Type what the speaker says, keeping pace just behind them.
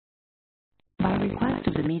By request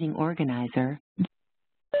of the meeting organizer,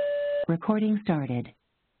 recording started.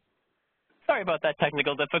 Sorry about that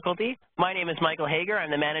technical difficulty. My name is Michael Hager.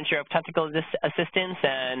 I'm the Manager of Technical Assistance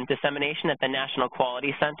and Dissemination at the National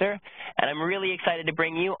Quality Center, and I'm really excited to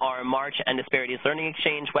bring you our March End Disparities Learning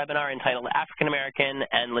Exchange webinar entitled African American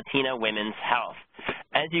and Latina Women's Health.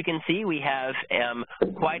 As you can see, we have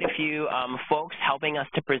quite a few folks helping us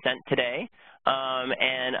to present today,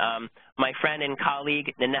 my friend and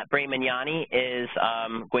colleague, Nanette Bray-Magnani, is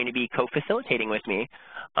going to be co-facilitating with me.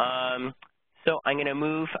 So I'm going to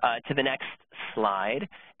move to the next slide.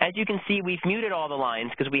 As you can see, we've muted all the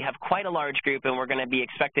lines because we have quite a large group and we're going to be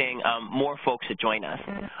expecting more folks to join us.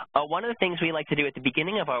 One of the things we like to do at the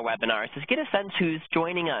beginning of our webinars is get a sense who's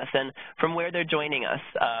joining us and from where they're joining us,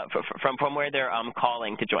 from where they're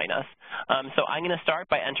calling to join us. So I'm going to start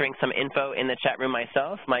by entering some info in the chat room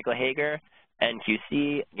myself. Michael Hager,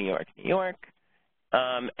 NQC, New York, New York,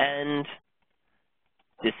 End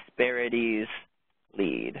Disparities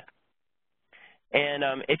Lead. And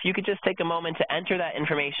if you could just take a moment to enter that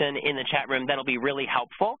information in the chat room, that'll be really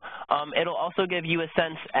helpful. It'll also give you a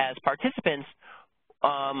sense as participants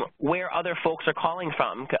where other folks are calling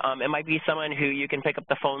from. It might be someone who you can pick up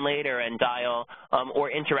the phone later and dial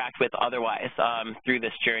or interact with otherwise through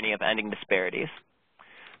this journey of ending disparities.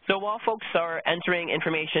 So while folks are entering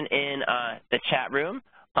information in the chat room,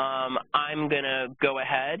 I'm going to go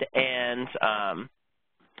ahead and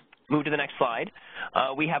move to the next slide.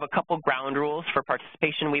 We have a couple ground rules for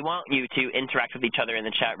participation. We want you to interact with each other in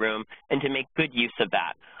the chat room and to make good use of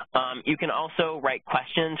that. You can also write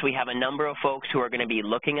questions. We have a number of folks who are going to be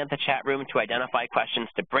looking at the chat room to identify questions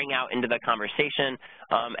to bring out into the conversation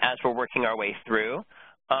as we're working our way through.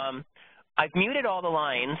 I've muted all the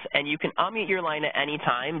lines, and you can unmute your line at any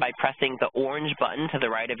time by pressing the orange button to the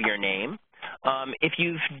right of your name. If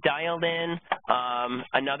you've dialed in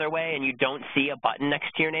another way and you don't see a button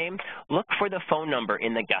next to your name, look for the phone number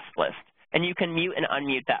in the guest list, and you can mute and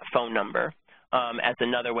unmute that phone number as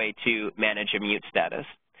another way to manage your mute status.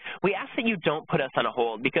 We ask that you don't put us on a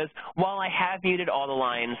hold because while I have muted all the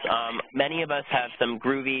lines, many of us have some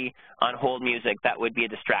groovy on-hold music that would be a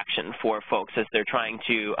distraction for folks as they're trying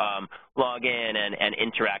to log in and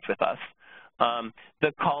interact with us.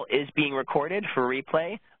 The call is being recorded for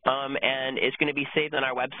replay and is going to be saved on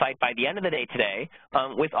our website by the end of the day today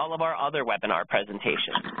with all of our other webinar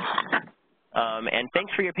presentations. And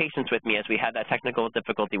thanks for your patience with me as we had that technical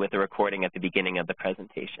difficulty with the recording at the beginning of the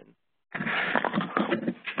presentation.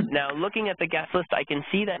 Now, looking at the guest list, I can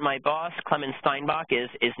see that my boss, Clemens Steinbach,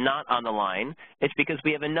 is not on the line. It's because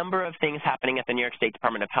we have a number of things happening at the New York State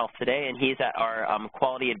Department of Health today, and he's at our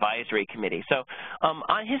Quality Advisory Committee. So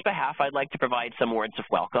on his behalf, I'd like to provide some words of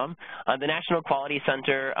welcome. The National Quality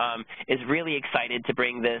Center is really excited to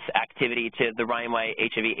bring this activity to the Ryan White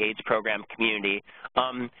HIV/AIDS program community.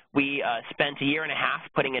 We spent a year and a half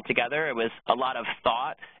putting it together. It was a lot of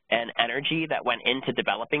thought and energy that went into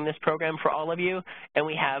developing this program for all of you. And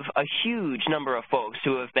we have a huge number of folks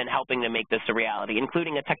who have been helping to make this a reality,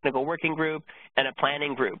 including a technical working group and a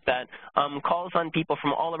planning group that calls on people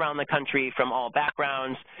from all around the country, from all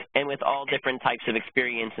backgrounds, and with all different types of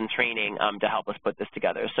experience and training to help us put this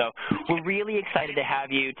together. So we're really excited to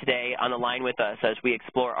have you today on the line with us as we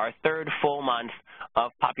explore our third full month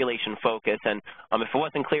of population focus. And if it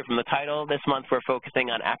wasn't clear from the title, this month we're focusing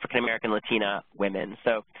on African American Latina women.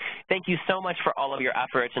 So thank you so much for all of your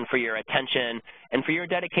efforts and for your attention and for your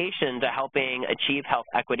dedication to helping achieve health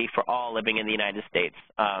equity for all living in the United States.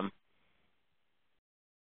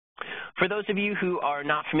 For those of you who are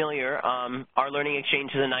not familiar, our Learning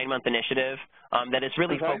Exchange is a 9-month initiative that is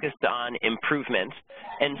really focused on improvement.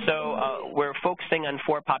 And so we're focusing on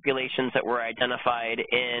 4 populations that were identified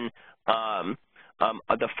in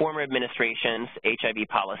the former administration's HIV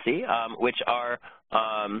policy, which are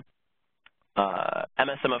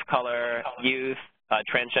MSM of color, youth,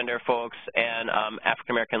 transgender folks, and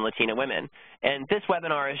African American Latina women. And this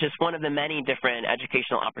webinar is just one of the many different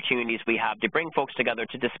educational opportunities we have to bring folks together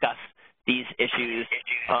to discuss these issues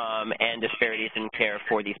and disparities in care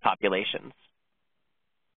for these populations.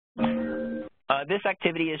 This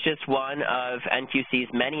activity is just one of NQC's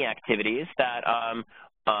many activities that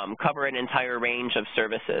cover an entire range of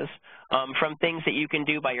services, from things that you can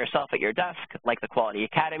do by yourself at your desk, like the Quality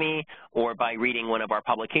Academy, or by reading one of our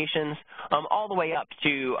publications, all the way up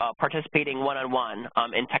to participating one-on-one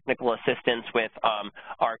in technical assistance with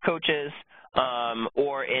our coaches,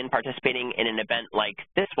 or in participating in an event like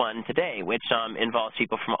this one today, which involves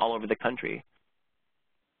people from all over the country.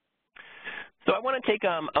 So I want to take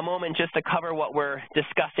a moment just to cover what we're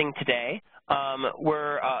discussing today.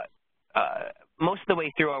 most of the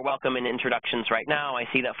way through our welcome and introductions right now. I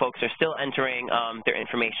see that folks are still entering their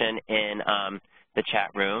information in the chat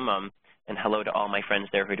room. And hello to all my friends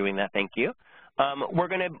there who are doing that. Thank you. We're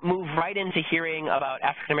going to move right into hearing about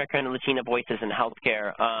African American and Latina voices in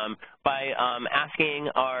healthcare by asking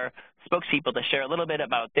our spokespeople to share a little bit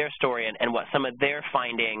about their story and what some of their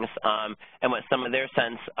findings and what some of their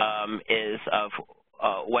sense is of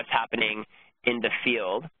what's happening in the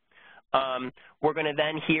field. We're going to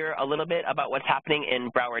then hear a little bit about what's happening in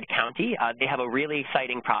Broward County. They have a really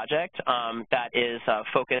exciting project that is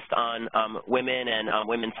focused on women and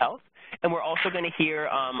women's health. And we're also going to hear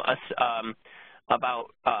about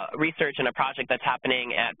research and a project that's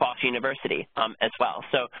happening at Boston University as well.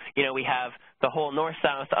 So, you know, we have the whole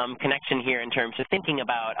north-south connection here in terms of thinking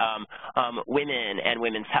about women and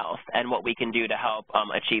women's health and what we can do to help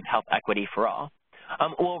achieve health equity for all.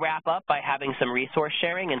 We'll wrap up by having some resource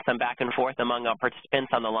sharing and some back and forth among our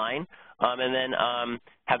participants on the line, and then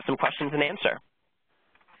have some questions and answer.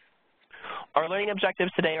 Our learning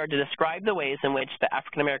objectives today are to describe the ways in which the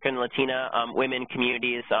African American and Latina women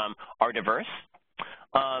communities are diverse,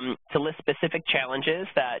 to list specific challenges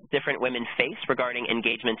that different women face regarding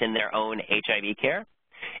engagement in their own HIV care,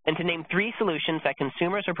 and to name 3 solutions that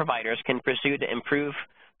consumers or providers can pursue to improve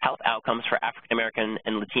health outcomes for African American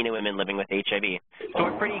and Latina women living with HIV. So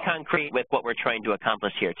we're pretty concrete with what we're trying to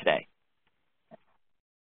accomplish here today.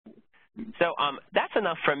 So that's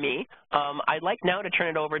enough from me. I'd like now to turn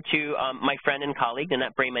it over to my friend and colleague,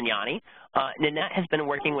 Nanette Bray-Magnani. Nanette has been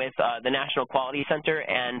working with the National Quality Center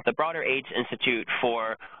and the broader AIDS Institute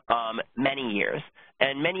for many years.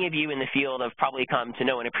 And many of you in the field have probably come to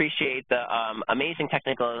know and appreciate the amazing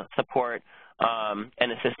technical support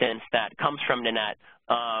and assistance that comes from Nanette,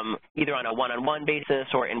 either on a one-on-one basis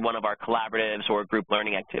or in one of our collaboratives or group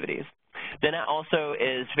learning activities. Nanette also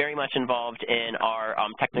is very much involved in our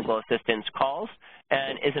technical assistance calls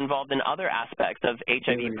and is involved in other aspects of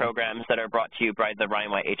HIV programs that are brought to you by the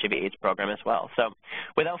Ryan White HIV/AIDS program as well. So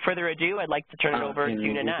without further ado, I'd like to turn it over to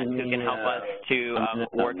Nanette, who can help us to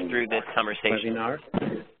work through this conversation.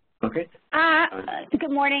 Okay.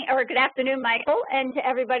 Good morning or good afternoon, Michael, and to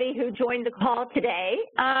everybody who joined the call today.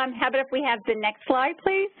 How about if we have the next slide,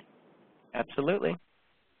 please? Absolutely.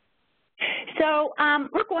 So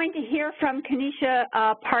we're going to hear from Kenesha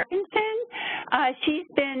Parkinson. She's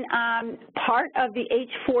been part of the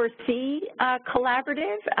H4C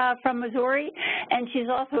collaborative from Missouri, and she's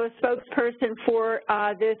also a spokesperson for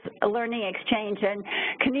this learning exchange. And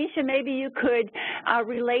Kenesha, maybe you could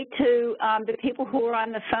relate to the people who are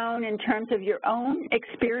on the phone in terms of your own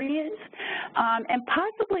experience, and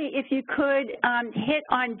possibly if you could hit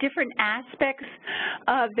on different aspects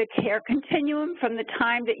of the care continuum from the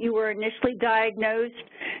time that you were initially diagnosed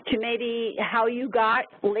to maybe how you got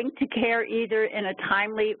linked to care either in a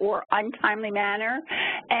timely or untimely manner,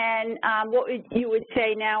 and what you would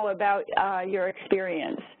say now about your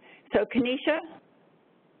experience. So, Kenesha?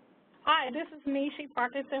 Hi, this is Nishi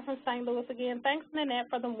Parkinson from St. Louis again. Thanks, Nanette,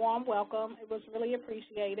 for the warm welcome. It was really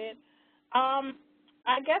appreciated.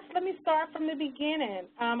 I guess let me start from the beginning.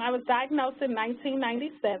 I was diagnosed in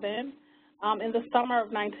 1997. In the summer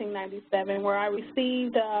of 1997, where I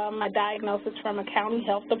received my diagnosis from a county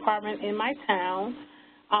health department in my town.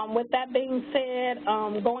 With that being said,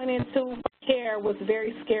 going into care was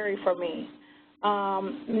very scary for me.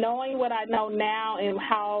 Knowing what I know now and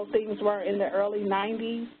how things were in the early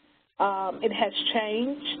 90s, it has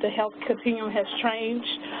changed. The health continuum has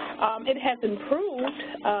changed. It has improved,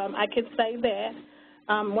 I could say that.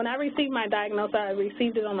 When I received my diagnosis, I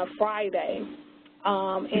received it on a Friday.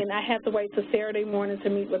 And I had to wait till Saturday morning to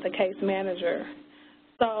meet with the case manager.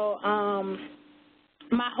 So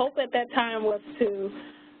my hope at that time was to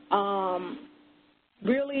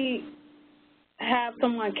really have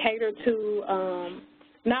someone cater to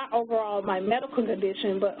not overall my medical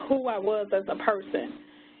condition, but who I was as a person.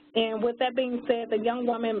 And with that being said, the young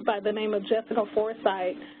woman by the name of Jessica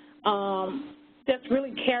Forsythe just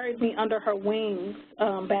really carried me under her wings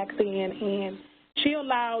back then, and she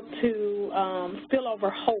allowed to spill over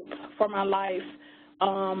hope for my life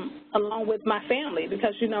along with my family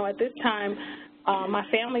because, you know, at this time, my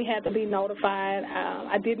family had to be notified.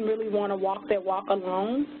 I didn't really want to walk that walk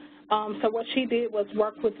alone. So what she did was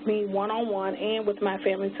work with me one-on-one and with my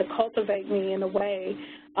family to cultivate me in a way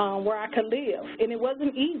where I could live. And it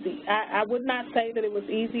wasn't easy. I would not say that it was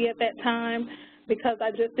easy at that time because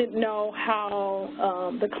I just didn't know how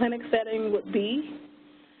the clinic setting would be.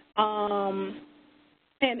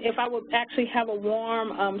 And if I would actually have a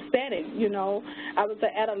warm setting, you know. I was an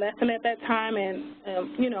adolescent at that time, and,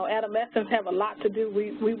 you know, adolescents have a lot to do.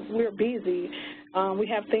 We're busy. We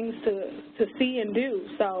have things to see and do.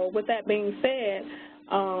 So with that being said,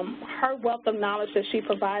 her wealth of knowledge that she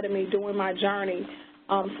provided me during my journey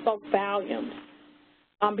spoke volumes.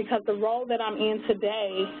 Because the role that I'm in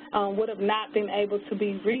today would have not been able to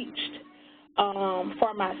be reached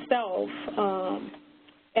for myself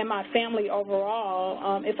and my family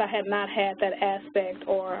overall if I had not had that aspect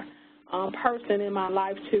or person in my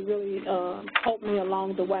life to really help me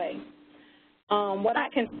along the way. What I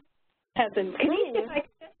can has improved.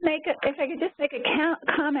 If I could just make a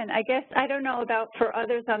comment, I guess, I don't know about for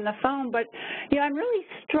others on the phone, but, you know, I'm really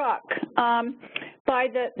struck by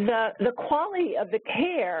the quality of the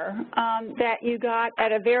care that you got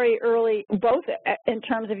at a very early, both in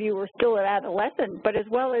terms of you were still an adolescent, but as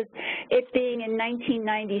well as it being in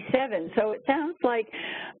 1997. So it sounds like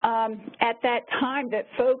at that time that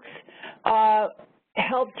folks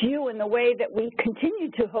helped you in the way that we continue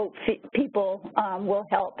to hope people will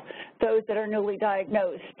help those that are newly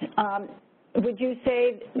diagnosed. Would you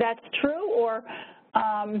say that's true, or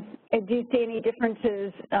do you see any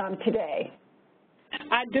differences today?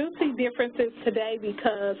 I do see differences today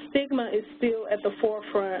because stigma is still at the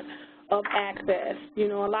forefront of access. You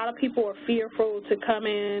know, a lot of people are fearful to come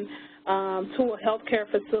in to a healthcare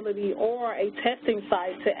facility or a testing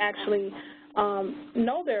site to actually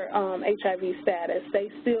know their HIV status. They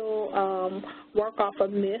still work off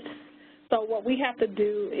of myths. So what we have to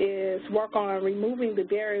do is work on removing the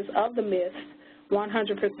barriers of the myths 100%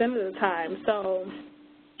 of the time. So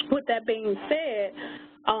with that being said,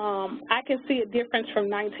 I can see a difference from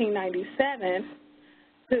 1997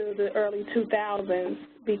 to the early 2000s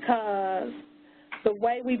because the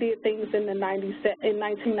way we did things in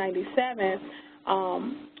 1997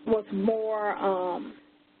 was more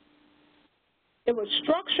it was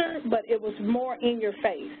structured, but it was more in your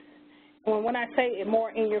face. And when I say it more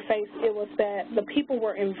in your face, it was that the people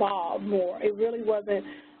were involved more. It really wasn't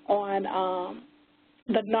on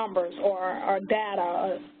the numbers or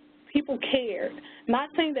data. People cared. Not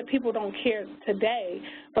saying that people don't care today,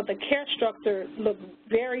 but the care structure looked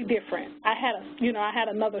very different. I had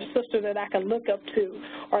another sister that I could look up to,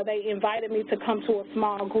 or they invited me to come to a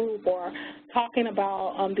small group, or talking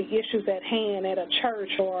about the issues at hand at a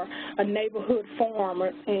church or a neighborhood forum,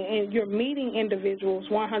 and you're meeting individuals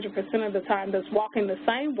 100% of the time that's walking the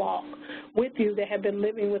same walk with you that have been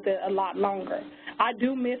living with it a lot longer. I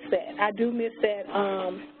do miss that. I do miss that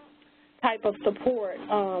type of support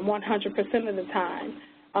 100% of the time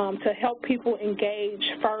to help people engage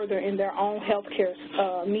further in their own health care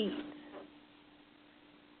needs.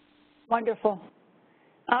 Wonderful.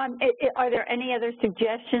 Are there any other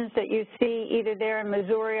suggestions that you see either there in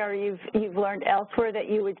Missouri or you've learned elsewhere that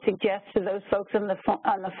you would suggest to those folks on the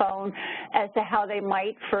phone as to how they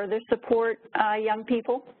might further support young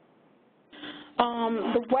people?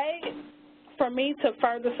 The way for me to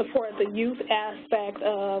further support the youth aspect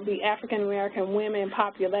of the African American women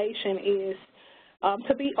population is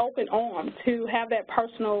to be open-armed, to have that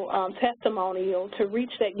personal testimonial to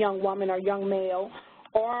reach that young woman or young male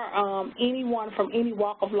or anyone from any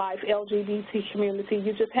walk of life, LGBT community.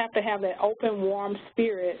 You just have to have that open, warm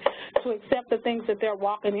spirit to accept the things that they're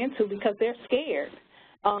walking into because they're scared.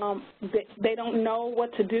 They don't know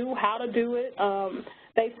what to do, how to do it.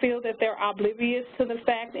 They feel that they're oblivious to the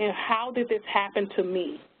fact, and how did this happen to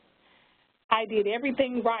me? I did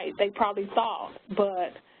everything right, they probably thought,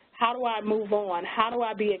 but how do I move on? How do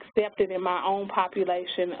I be accepted in my own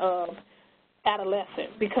population of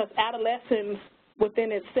adolescents? Because adolescents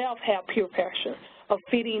within itself have peer pressure of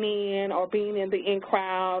fitting in or being in the in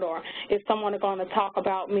crowd, or if someone is going to talk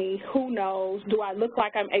about me, who knows? Do I look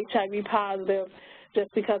like I'm HIV positive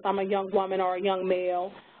just because I'm a young woman or a young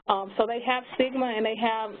male? So they have stigma and they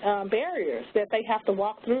have barriers that they have to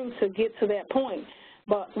walk through to get to that point.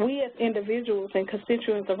 But we as individuals and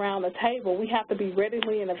constituents around the table, we have to be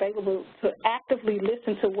readily and available to actively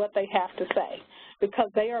listen to what they have to say because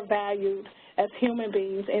they are valued as human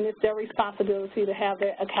beings, and it's their responsibility to have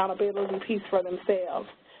that accountability piece for themselves,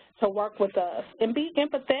 to work with us and be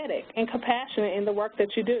empathetic and compassionate in the work that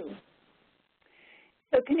you do.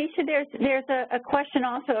 So, Kenesha, there's a question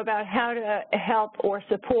also about how to help or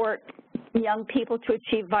support young people to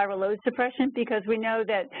achieve viral load suppression, because we know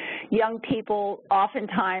that young people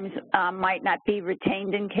oftentimes might not be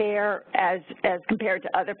retained in care as compared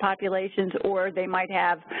to other populations, or they might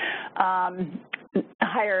have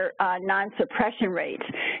higher non-suppression rates.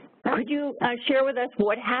 Could you share with us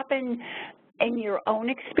what happened in your own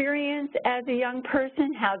experience as a young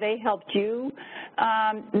person, how they helped you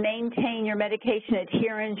maintain your medication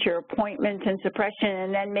adherence, your appointments and suppression,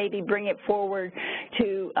 and then maybe bring it forward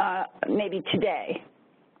to maybe today?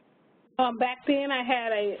 Back then, I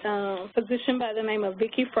had a physician by the name of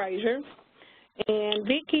Vicki Frazier, and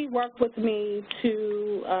Vicki worked with me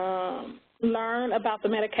to learn about the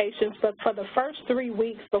medications, but for the first 3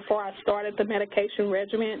 weeks before I started the medication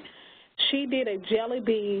regimen, she did a jelly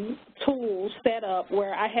bean tool setup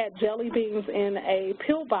where I had jelly beans in a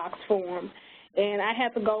pill box form, and I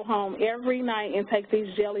had to go home every night and take these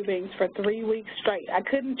jelly beans for 3 weeks straight. I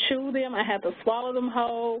couldn't chew them. I had to swallow them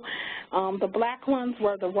whole. The black ones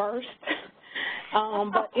were the worst.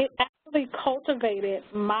 But it actually cultivated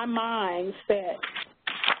my mindset,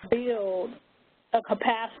 build a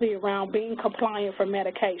capacity around being compliant for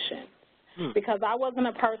medication. Because I wasn't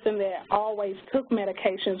a person that always took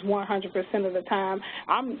medications 100% of the time.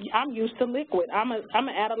 I'm used to liquid. I'm an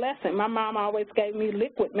adolescent. My mom always gave me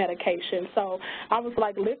liquid medication. So I was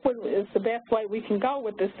like, liquid is the best way we can go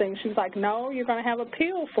with this thing. She's like, no, you're going to have a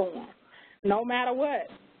pill form. No matter what,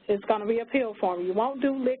 it's going to be a pill form. You won't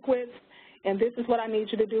do liquids, and this is what I need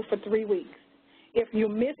you to do for 3 weeks. If you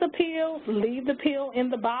miss a pill, leave the pill in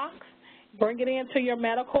the box, bring it into your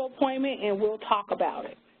medical appointment, and we'll talk about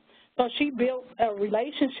it. So she built a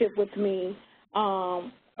relationship with me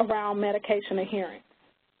around medication adherence.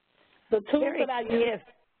 The tools that I use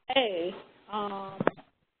today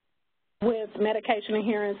with medication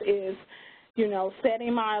adherence is, you know,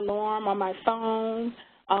 setting my alarm on my phone.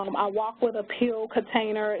 I walk with a pill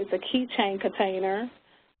container. It's a keychain container.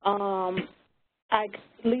 I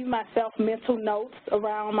leave myself mental notes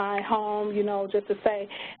around my home, you know, just to say,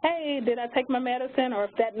 hey, did I take my medicine? Or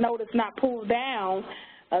if that note is not pulled down,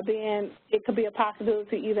 then it could be a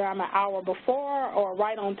possibility either I'm an hour before or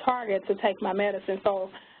right on target to take my medicine. So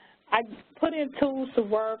I put in tools to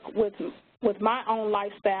work with my own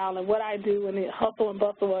lifestyle and what I do in the hustle and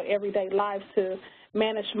bustle of everyday life to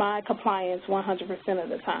manage my compliance 100% of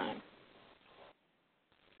the time.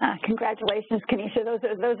 Congratulations, Kenesha.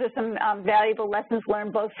 Those are some valuable lessons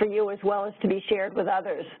learned both for you as well as to be shared with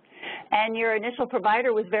others. And your initial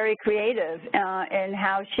provider was very creative in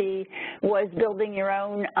how she was building your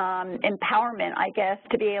own empowerment, I guess,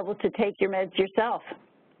 to be able to take your meds yourself.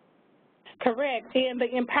 Correct. And the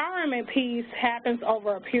empowerment piece happens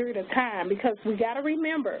over a period of time because we got to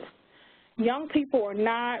remember, young people are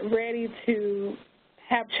not ready to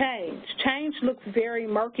have change. Change looks very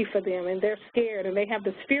murky for them, and they're scared, and they have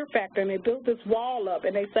this fear factor, and they build this wall up,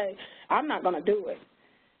 and they say, I'm not going to do it.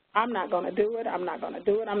 I'm not going to do it. I'm not going to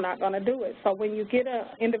do it. I'm not going to do it. So when you get an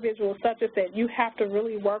individual such as that, you have to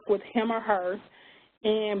really work with him or her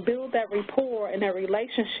and build that rapport and that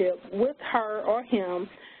relationship with her or him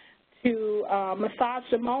to massage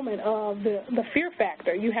the moment of the fear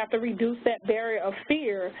factor. You have to reduce that barrier of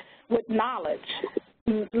fear with knowledge.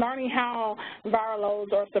 Learning how viral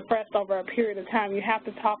loads are suppressed over a period of time, you have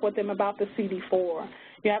to talk with them about the CD4.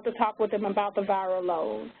 You have to talk with them about the viral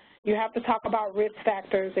load. You have to talk about risk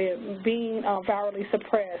factors and being virally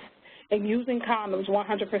suppressed and using condoms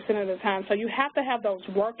 100% of the time. So you have to have those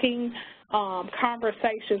working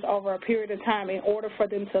conversations over a period of time in order for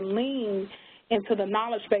them to lean into the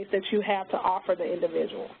knowledge base that you have to offer the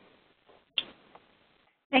individual.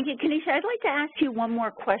 Thank you. Kenesha, I'd like to ask you one more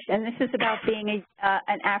question. This is about being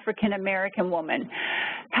an African-American woman.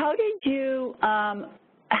 How did you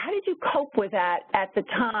cope with that at the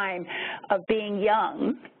time of being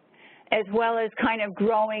young, as well as kind of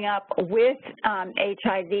growing up with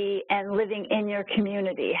HIV and living in your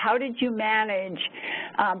community? How did you manage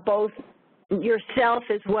both yourself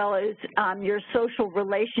as well as your social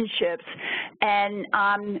relationships, and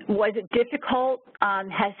was it difficult?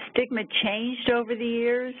 Has stigma changed over the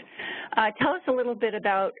years? Tell us a little bit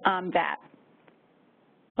about that.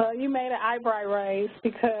 Well, you made an eyebrow raise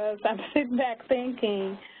because I'm sitting back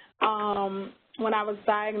thinking when I was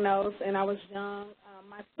diagnosed and I was young,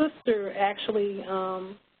 my sister actually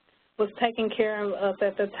was taking care of us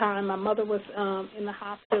at the time. My mother was in the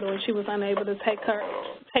hospital, and she was unable to take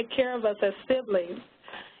care of us as siblings.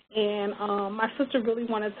 And my sister really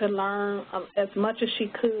wanted to learn as much as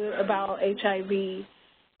she could about HIV.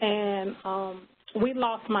 And we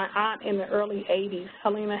lost my aunt in the early 80s,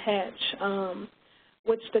 Helena Hatch,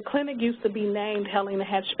 which the clinic used to be named Helena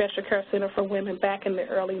Hatch Special Care Center for Women back in the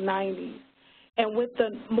early 90s. And with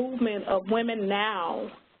the movement of Women Now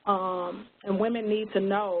and Women Need to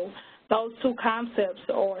Know, those two concepts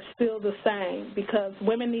are still the same because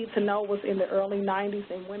Women Need to Know was in the early 90s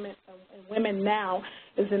and Women Now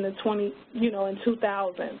is in the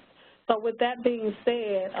 2000s. So with that being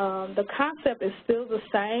said, the concept is still the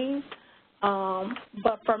same,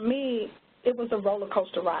 but for me, it was a roller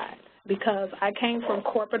coaster ride because I came from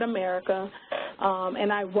corporate America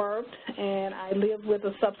and I worked and I lived with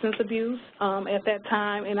a substance abuse at that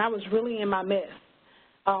time, and I was really in my mess.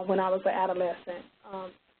 when I was an adolescent.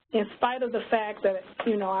 In spite of the fact that,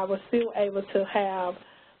 I was still able to have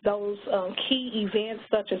those key events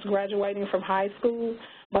such as graduating from high school,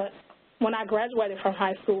 but when I graduated from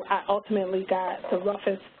high school, I ultimately got the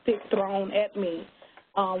roughest stick thrown at me,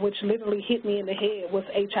 which literally hit me in the head with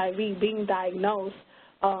HIV. Being diagnosed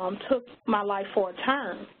took my life for a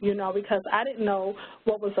turn, because I didn't know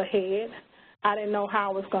what was ahead. I didn't know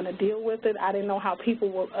how I was going to deal with it. I didn't know how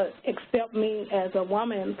people would accept me as a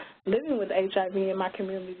woman living with HIV in my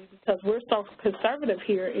community, because we're so conservative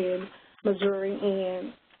here in Missouri,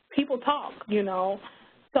 and people talk,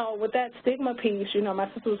 So with that stigma piece, my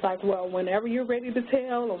sister was like, well, whenever you're ready to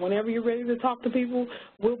tell or whenever you're ready to talk to people,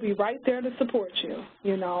 we'll be right there to support you,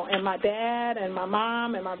 And my dad and my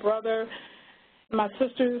mom and my brother, my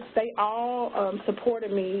sisters, they all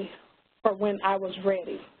supported me for when I was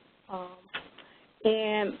ready.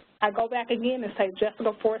 And I go back again and say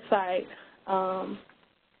Jessica Forsythe,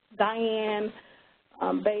 Diane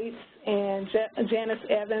Bates, and Janice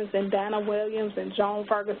Evans, and Dana Williams, and Joan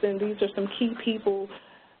Ferguson. These are some key people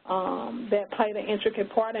that played an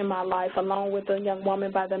intricate part in my life, along with a young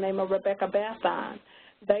woman by the name of Rebecca Bathine.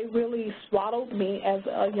 They really swaddled me as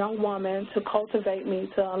a young woman to cultivate me,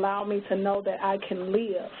 to allow me to know that I can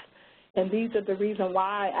live. And these are the reasons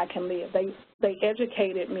why I can live. They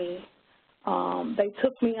educated me. They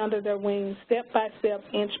took me under their wings step by step,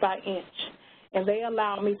 inch by inch, and they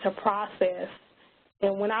allowed me to process.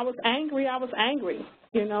 And when I was angry, I was angry.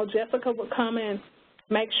 Jessica would come and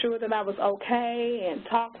make sure that I was okay and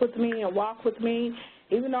talk with me and walk with me,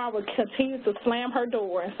 even though I would continue to slam her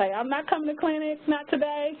door and say, I'm not coming to clinic, not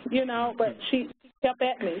today, but she kept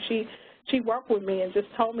at me. She worked with me and just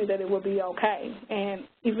told me that it would be okay. And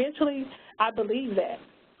eventually, I believe that.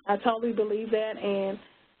 I totally believe that. And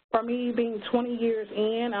for me, being 20 years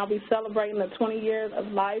in, I'll be celebrating the 20 years of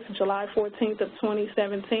life, July 14th of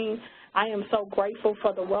 2017. I am so grateful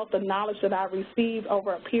for the wealth of knowledge that I received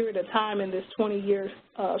over a period of time in this 20-year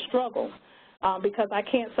struggle, because I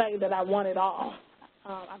can't say that I won it all.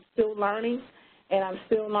 I'm still learning, and I'm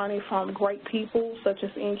still learning from great people such as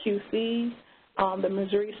NQC, the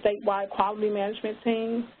Missouri Statewide Quality Management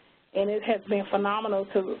Team, and it has been phenomenal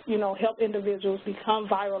to, help individuals become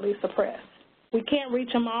virally suppressed. We can't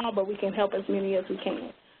reach them all, but we can help as many as we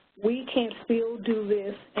can. We can still do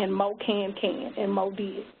this, and Mo can, and Mo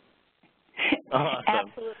did. Awesome.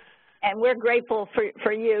 Absolutely. And we're grateful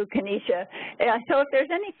for you, Kanisha. So if there's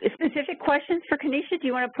any specific questions for Kanisha, do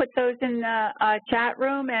you want to put those in the chat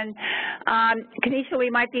room? And Kanisha, we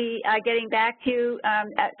might be getting back to you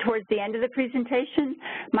towards the end of the presentation.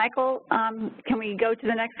 Michael, can we go to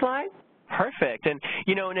the next slide? Perfect. And,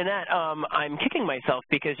 Nanette, I'm kicking myself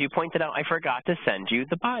because you pointed out I forgot to send you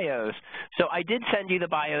the bios. So I did send you the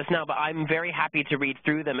bios now, but I'm very happy to read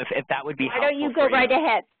through them if that would be helpful. Why don't you go right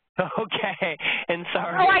ahead? Okay. And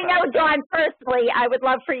sorry. Oh, I know Dawn personally. I would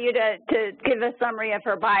love for you to give a summary of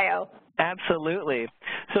her bio. Absolutely.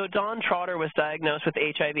 So Dawn Trotter was diagnosed with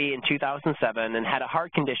HIV in 2007 and had a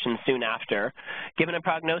heart condition soon after. Given a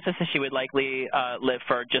prognosis that she would likely live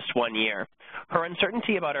for just 1 year. Her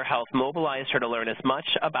uncertainty about her health mobilized her to learn as much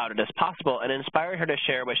about it as possible and inspired her to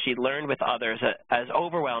share what she'd learned with others as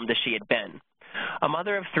overwhelmed as she had been. A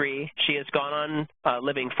mother of 3, she has gone on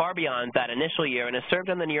living far beyond that initial year and has served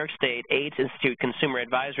on the New York State AIDS Institute Consumer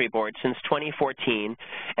Advisory Board since 2014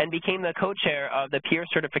 and became the co-chair of the Peer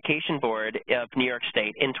Certification Board of New York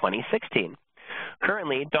State in 2016.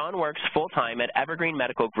 Currently, Dawn works full-time at Evergreen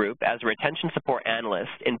Medical Group as a retention support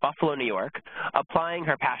analyst in Buffalo, New York, applying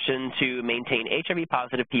her passion to maintain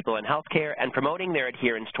HIV-positive people in healthcare and promoting their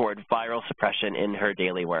adherence toward viral suppression in her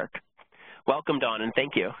daily work. Welcome, Dawn, and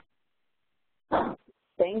thank you.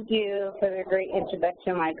 Thank you for the great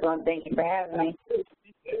introduction, Michael, and thank you for having me.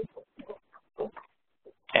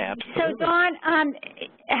 Absolutely. So, Dawn,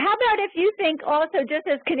 how about if you think also, just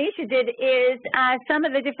as Kanisha did, is some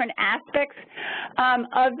of the different aspects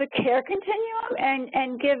of the care continuum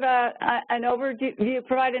and give an overview,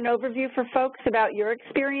 provide an overview for folks about your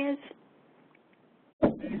experience?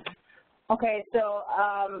 Okay, so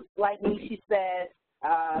like Nishi said,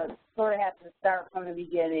 sort of have to start from the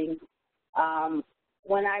beginning.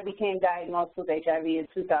 When I became diagnosed with HIV in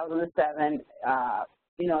 2007,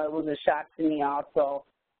 it was a shock to me also.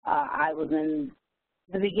 I was in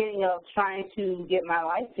the beginning of trying to get my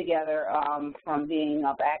life together from being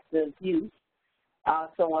of active youth.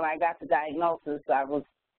 So when I got the diagnosis, I was,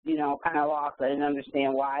 kind of lost. I didn't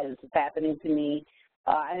understand why this was happening to me.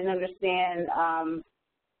 I didn't understand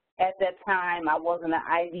at that time I wasn't an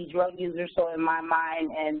IV drug user, so in my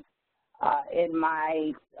mind and in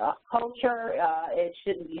my culture, it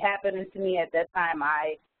shouldn't be happening to me. At that time,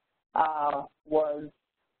 I was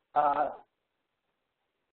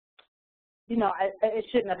you know, it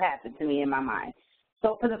shouldn't have happened to me in my mind.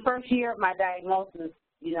 So for the first year of my diagnosis,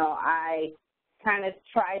 you know, I kind of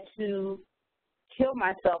tried to kill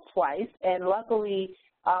myself twice, and luckily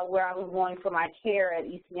where I was going for my care at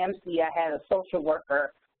ECMC, I had a social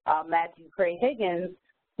worker, Matthew Craig Higgins,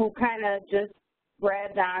 who kind of just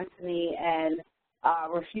grabbed onto me and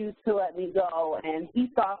refused to let me go, and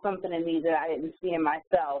he saw something in me that I didn't see in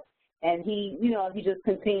myself. And he, you know, he just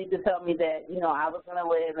continued to tell me that, you know, I was going to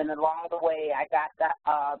live, and along the way I got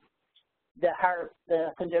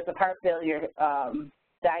the congestive heart failure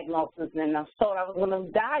diagnosis, and I was told I was going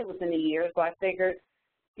to die within a year, so I figured,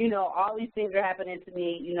 you know, all these things are happening to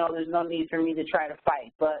me, you know, there's no need for me to try to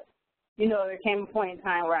fight. But, you know, there came a point in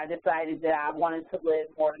time where I decided that I wanted to live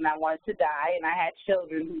more than I wanted to die, and I had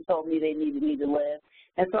children who told me they needed me to live.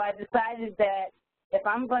 And so I decided that if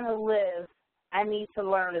I'm going to live, I need to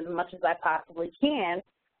learn as much as I possibly can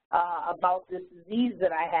about this disease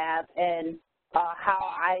that I have, and how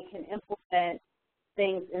I can implement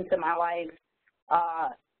things into my life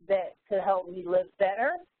that could help me live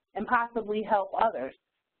better and possibly help others.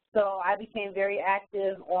 So I became very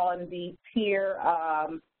active on the peer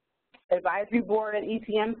advisory board at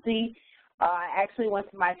ECMC. I actually went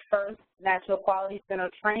to my first National Quality Center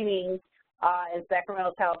training in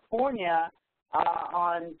Sacramento, California,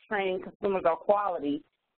 on training consumers on quality.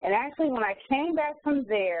 And actually, when I came back from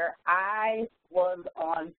there, I was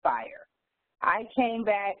on fire. I came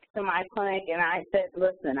back to my clinic and I said,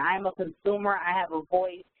 listen, I'm a consumer, I have a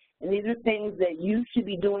voice, and these are things that you should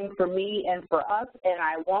be doing for me and for us, and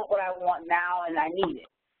I want what I want now, and I need it.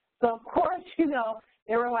 So, of course, you know,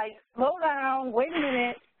 they were like, slow down, wait a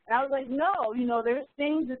minute. And I was like, no, you know, there's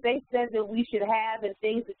things that they said that we should have and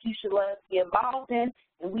things that you should let us be involved in,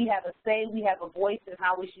 and we have a say, we have a voice in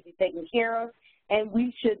how we should be taken care of, and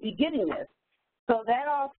we should be getting this. So that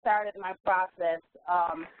all started my process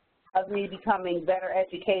of me becoming better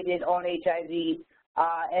educated on HIV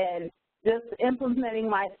and just implementing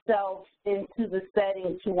myself into the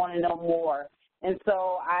setting to want to know more. And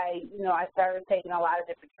so I started taking a lot of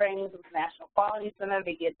different trainings with the National Quality Center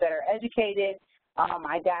to get better educated.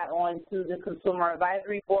 I got on to the Consumer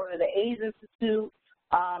Advisory Board of the AIDS Institute,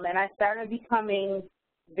 and I started becoming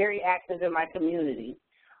very active in my community.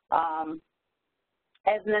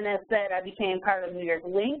 As Nanette said, I became part of New York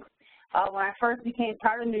Links. When I first became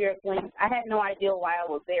part of New York Links, I had no idea why I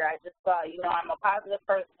was there. I just thought, you know, I'm a positive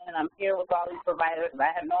person, and I'm here with all these providers, and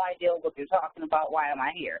I have no idea what they're talking about. Why am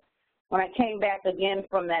I here? When I came back again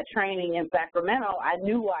from that training in Sacramento, I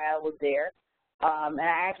knew why I was there. And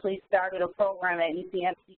I actually started a program at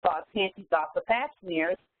ECMC called Panties Off the Pap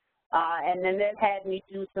Smears, and then that had me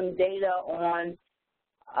do some data on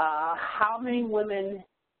how many women,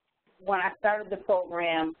 when I started the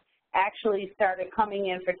program, actually started coming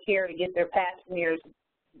in for care to get their pap smears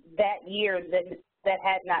that year that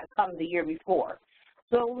had not come the year before.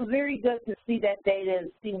 So it was very good to see that data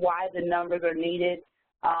and see why the numbers are needed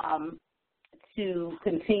to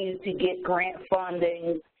continue to get grant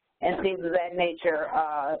funding and things of that nature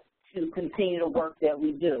to continue the work that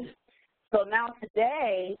we do. So now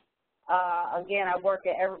today, again, I work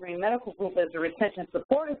at Evergreen Medical Group as a retention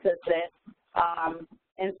support assistant,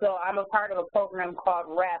 and so I'm a part of a program called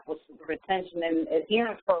RAP, which is the Retention and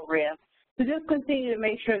Adherence Program, to just continue to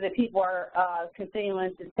make sure that people are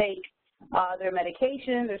continuing to take their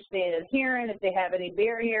medication, they're staying adherent. If they have any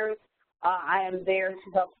barriers, I am there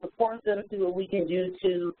to help support them, see what we can do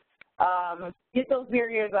to get those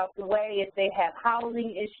barriers out the way. If they have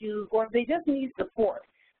housing issues or if they just need support,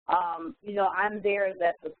 you know, I'm there as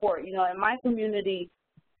that support. You know, in my community,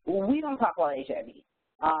 we don't talk about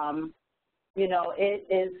HIV. You know, it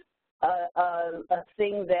is a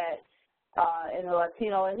thing that in the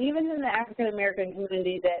Latino and even in the African-American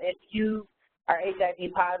community, that if you are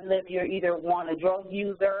HIV positive, you're either a drug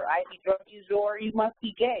user, IV drug user, or you must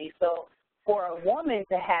be gay. So for a woman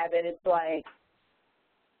to have it, it's like,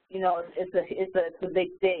 you know, it's a big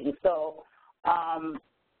thing. So,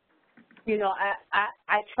 you know,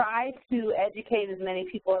 I try to educate as many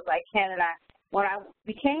people as I can, and when I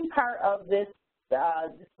became part of this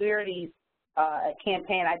disparities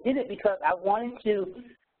campaign, I did it because I wanted to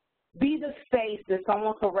be the space that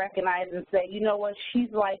someone could recognize and say, you know what,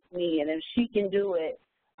 she's like me, and if she can do it,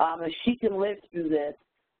 if she can live through this,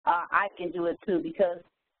 I can do it too. Because,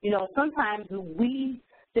 you know, sometimes we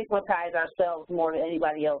stigmatize ourselves more than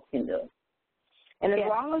anybody else can do. And as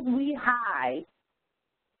long as we hide,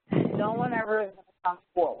 no one ever is going to come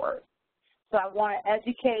forward. So I want to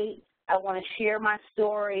educate, I want to share my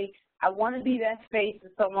story, I want to be that space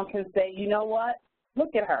that someone can say, you know what,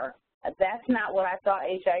 look at her. That's not what I thought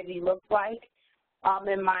HIV looked like.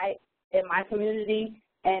 in my community,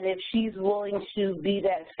 and if she's willing to be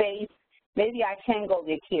that face, maybe I can go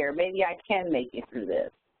get care. Maybe I can make it through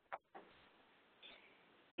this.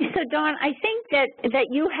 So, Dawn, I think that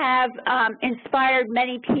you have inspired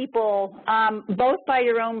many people, both by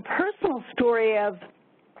your own personal story of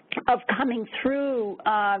coming through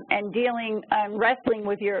and dealing and wrestling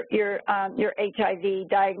with your HIV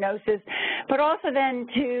diagnosis, but also then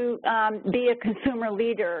to be a consumer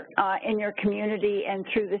leader in your community and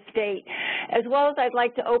through the state. As well as I'd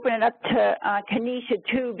like to open it up to Kanisha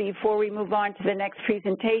too before we move on to the next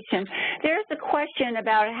presentation. There's a question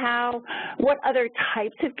about what other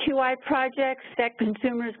types of QI projects that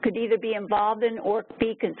consumers could either be involved in or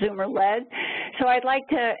be consumer-led. So I'd like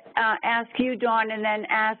to ask you, Dawn, and then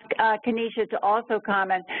ask Kanisha to also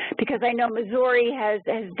comment, because I know Missouri has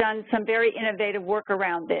done some very innovative work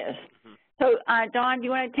around this. So, Dawn, do you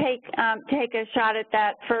want to take a shot at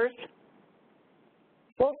that first?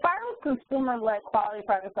 Well, as far as consumer-led quality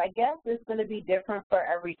projects, I guess it's going to be different for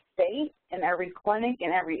every state and every clinic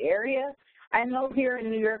and every area. I know here in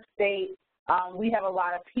New York State, we have a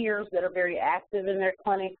lot of peers that are very active in their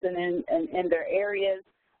clinics and in their areas,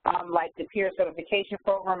 like the peer certification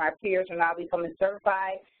program. Our peers are now becoming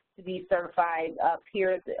certified to be certified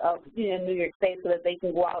peers of in New York State so that they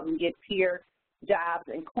can go out and get peer jobs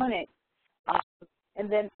in clinics.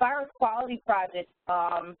 And then as far as quality projects,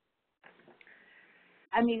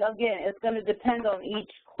 I mean, again, it's going to depend on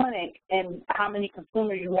each clinic and how many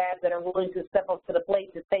consumers you have that are willing to step up to the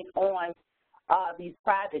plate to take on these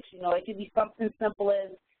projects. You know, it could be something simple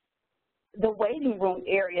as the waiting room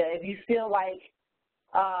area. If you feel like,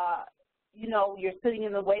 you know, you're sitting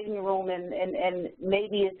in the waiting room and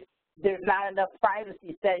maybe there's not enough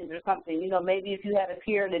privacy settings or something, you know, maybe if you had a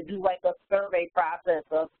peer to do like a survey process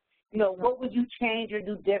of, you know, what would you change or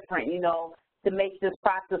do different, you know, to make this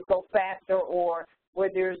process go faster, or where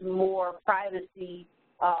there's more privacy,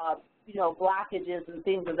 you know, blockages and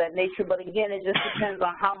things of that nature. But again, it just depends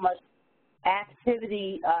on how much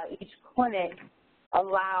activity each clinic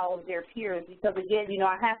allows their peers. Because again, you know,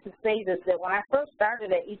 I have to say this, that when I first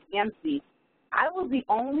started at HMC, I was the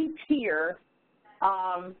only peer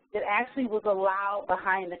that actually was allowed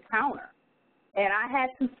behind the counter. And I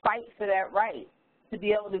had to fight for that right, to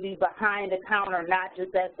be able to be behind the counter, not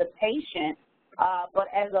just as the patient, but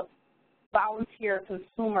as a volunteer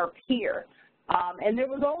consumer peer. And there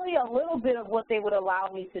was only a little bit of what they would allow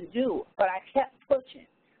me to do, but I kept pushing.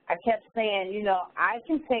 I kept saying, you know, I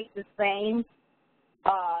can take the same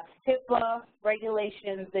HIPAA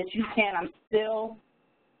regulations that you can. I'm still,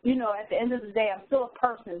 you know, at the end of the day, I'm still a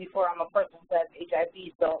person before I'm a person who has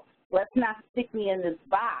HIV, so let's not stick me in this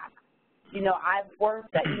box. You know, I've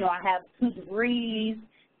worked, you know, I have 2 degrees.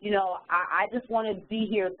 You know, I just want to be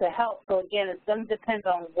here to help. So, again, it's going to depend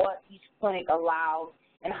on what each clinic allows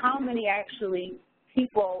and how many actually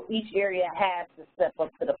people each area has to step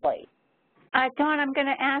up to the plate. Dawn, I'm going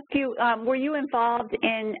to ask you, were you involved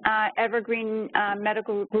in Evergreen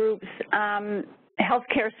Medical Group's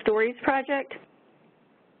Healthcare Stories project?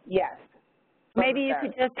 Yes. Maybe you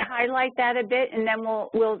could just highlight that a bit, and then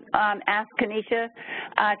we'll ask Kanisha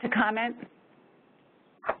to comment.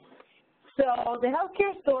 So the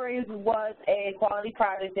Healthcare Stories was a quality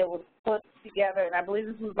project that was put together, and I believe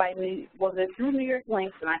this was by was it through New York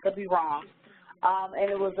Links, and I could be wrong. And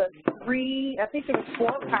it was I think it was 4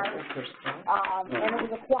 parts, and it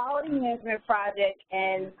was a quality management project,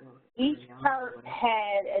 and each part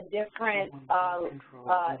had a different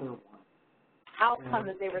outcome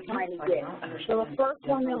that they were trying to get. So the first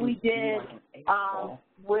one that we did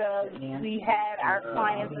was we had our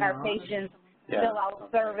clients and our patients fill out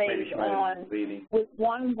surveys on, with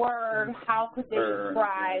one word, how could they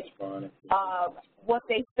describe what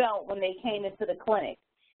they felt when they came into the clinic.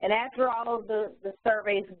 And after all of the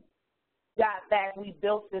surveys got back, we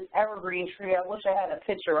built this evergreen tree. I wish I had a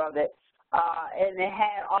picture of it. And it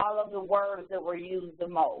had all of the words that were used the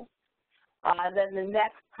most. Then the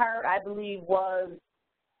next part, I believe, was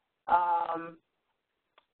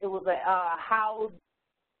it was how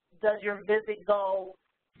does your visit go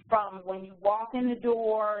from when you walk in the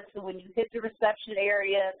door to when you hit the reception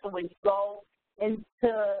area to when you go in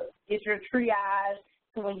to get your triage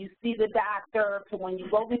to when you see the doctor to when you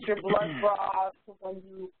go get your blood draws to when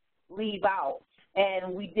you leave out.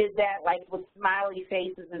 And we did that like with smiley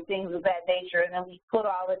faces and things of that nature, and then we put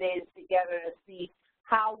all the data together to see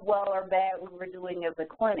how well or bad we were doing as a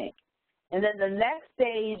clinic. And then the next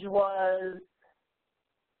stage was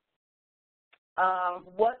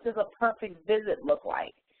what does a perfect visit look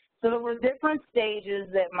like? So there were different stages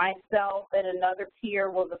that myself and another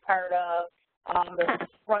peer was a part of.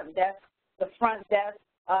 The front desk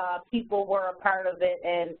people were a part of it,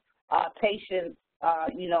 and patients,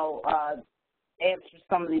 answered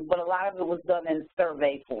some of these, but a lot of it was done in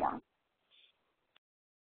survey form.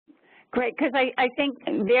 Great, because I think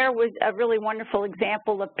there was a really wonderful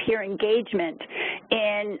example of peer engagement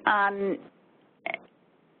in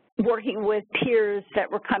working with peers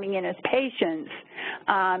that were coming in as patients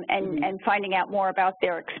and finding out more about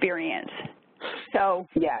their experience. So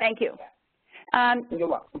thank you. You're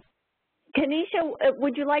welcome. Kenesha,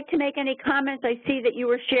 would you like to make any comments? I see that you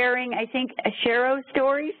were sharing, I think, Shero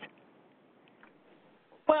stories.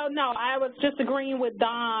 Well, no, I was just agreeing with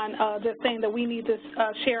Dawn, just saying that we need to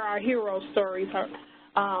share our hero stories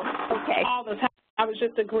all the time. I was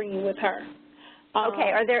just agreeing with her.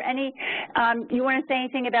 Okay, are there any, you want to say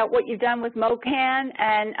anything about what you've done with MOCAN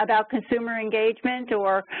and about consumer engagement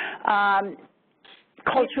or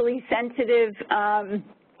culturally sensitive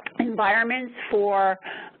environments for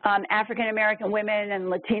African-American women and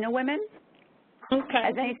Latina women?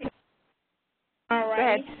 Okay. All right. Go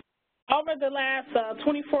ahead. Over the last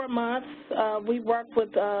 24 months, we worked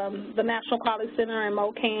with the National Quality Center and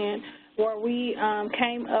MOCAN, where we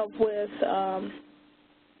came up with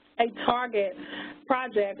a target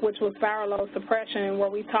project, which was viral load suppression, where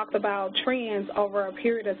we talked about trends over a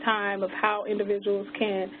period of time of how individuals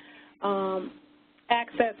can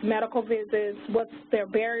access medical visits, what's their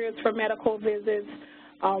barriers for medical visits,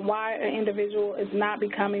 why an individual is not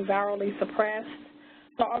becoming virally suppressed.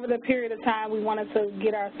 So over the period of time, we wanted to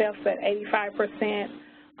get ourselves at 85%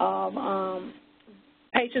 of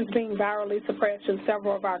patients being virally suppressed in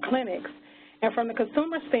several of our clinics. And from the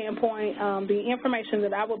consumer standpoint, the information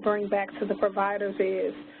that I would bring back to the providers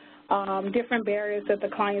is different barriers that the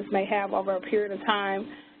clients may have over a period of time.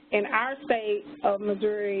 In our state of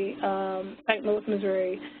Missouri, St. Louis,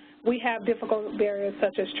 Missouri, we have difficult barriers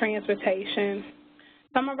such as transportation.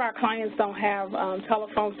 Some of our clients don't have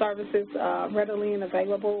telephone services readily and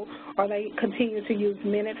available, or they continue to use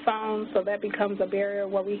minute phones, so that becomes a barrier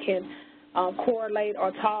where we can correlate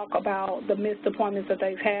or talk about the missed appointments that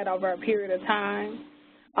they've had over a period of time.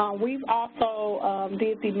 We've also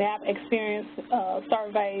did the MAP experience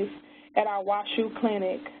surveys at our WashU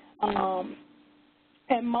clinic,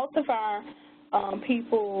 and most of our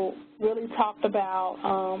people really talked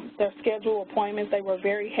about their scheduled appointments. They were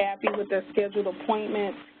very happy with their scheduled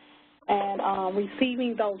appointments and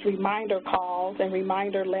receiving those reminder calls and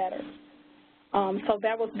reminder letters. So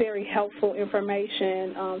that was very helpful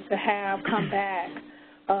information to have come back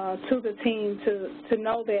to the team to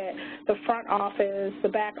know that the front office, the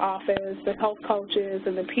back office, the health coaches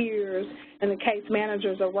and the peers and the case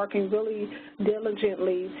managers are working really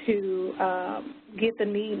diligently to get the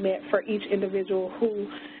need met for each individual who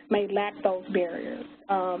may lack those barriers.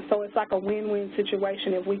 So it's like a win-win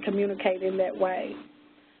situation if we communicate in that way.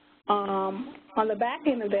 On the back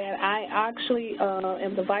end of that, I actually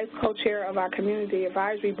am the vice co-chair of our community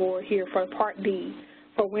advisory board here for Part D,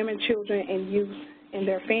 for women, children, and youth and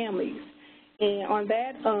their families. And on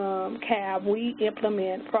that CAB, we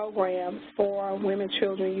implement programs for women,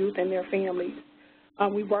 children, youth, and their families.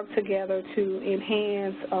 We work together to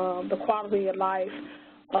enhance the quality of life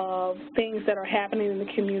of things that are happening in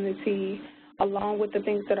the community, along with the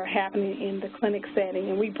things that are happening in the clinic setting.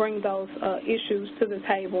 And we bring those issues to the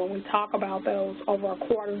table, and we talk about those over a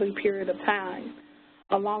quarterly period of time,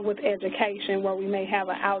 along with education, where we may have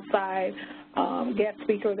an outside guest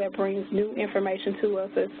speaker that brings new information to us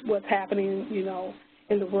as what's happening,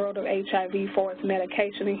 in the world of HIV for its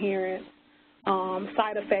medication adherence,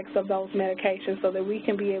 side effects of those medications, so that we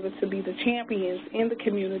can be able to be the champions in the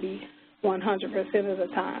community 100% of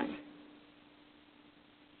the time.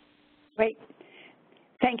 Great.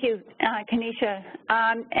 Thank you, Kenesha.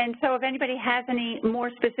 And so if anybody has any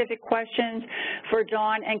more specific questions for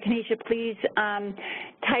Dawn and Kenesha, please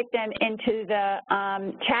type them into the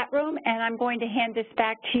chat room, and I'm going to hand this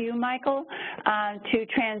back to you, Michael, to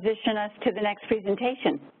transition us to the next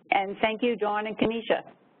presentation. And thank you, Dawn and Kenesha.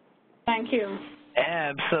 Thank you.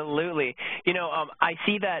 Absolutely. I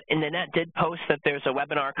see that Nanette did post that there's a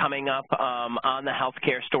webinar coming up on the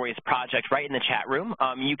Healthcare Stories Project right in the chat room.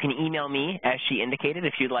 You can email me, as she indicated,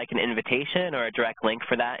 if you'd like an invitation or a direct link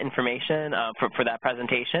for that information, for that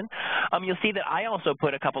presentation. You'll see that I also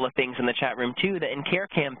put a couple of things in the chat room, too. The In Care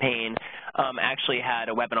campaign actually had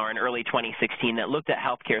a webinar in early 2016 that looked at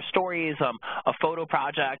healthcare stories, a photo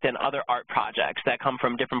project, and other art projects that come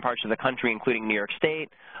from different parts of the country, including New York State,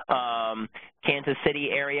 Kansas City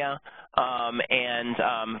area, and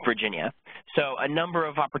Virginia. So a number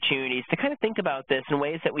of opportunities to kind of think about this in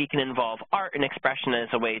ways that we can involve art and expression as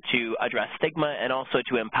a way to address stigma and also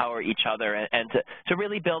to empower each other and to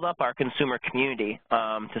really build up our consumer community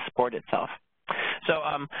to support itself. So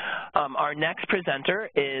our next presenter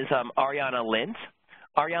is Ariana Lint.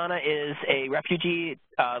 Ariana is a refugee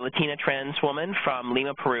Latina trans woman from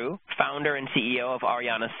Lima, Peru, founder and CEO of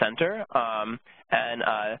Ariana Center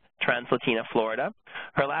and Trans Latina, Florida.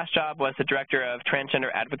 Her last job was the director of transgender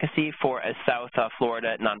advocacy for a South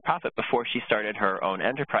Florida nonprofit before she started her own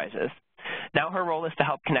enterprises. Now her role is to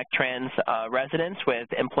help connect trans residents with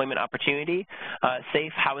employment opportunity,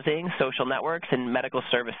 safe housing, social networks, and medical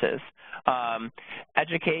services.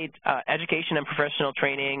 Education and professional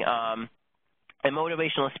training and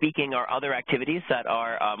motivational speaking are other activities that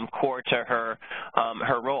are core to her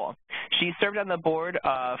role. She served on the board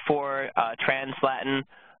for Trans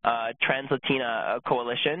Latina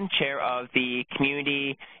Coalition, chair of the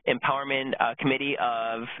Community Empowerment Committee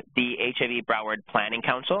of the HIV Broward Planning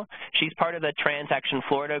Council. She's part of the Trans Action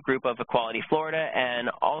Florida group of Equality Florida, and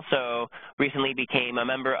also recently became a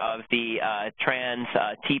member of the Trans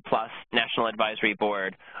T+ National Advisory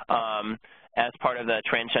Board as part of the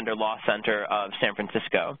Transgender Law Center of San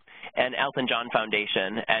Francisco, and Elton John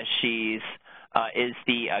Foundation, as she's is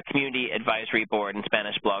the Community Advisory Board and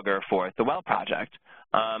Spanish blogger for The Well Project.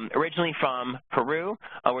 Originally from Peru,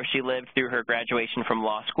 where she lived through her graduation from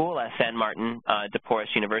law school at San Martin de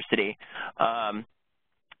Porres University.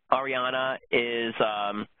 Ariana is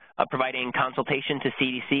providing consultation to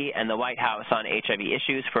CDC and the White House on HIV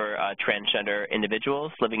issues for transgender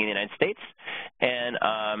individuals living in the United States. And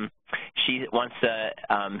she wants to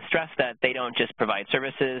stress that they don't just provide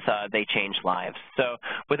services, they change lives. So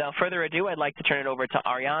without further ado, I'd like to turn it over to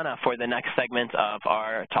Ariana for the next segment of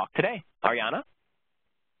our talk today. Ariana?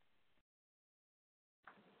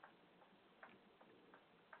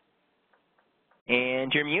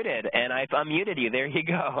 And you're muted, and I've unmuted you. There you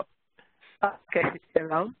go. Okay.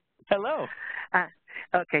 Hello. Hello.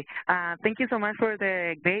 Okay. Thank you so much for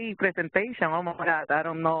the great presentation. Oh my God, I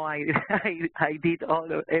don't know. I did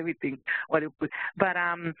everything what you put. But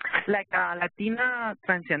like a Latina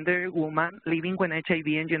transgender woman living with HIV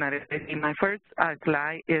in the United States, my first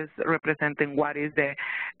slide is representing what is the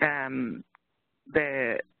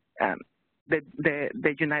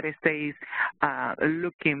United States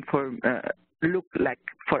looking for. Look like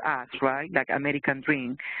for us, right, like American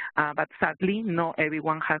dream. But sadly, not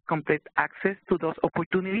everyone has complete access to those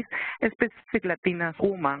opportunities, especially Latinas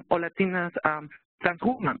woman or Latinas trans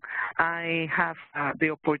woman. I have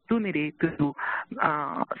the opportunity to,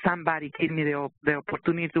 somebody gave me the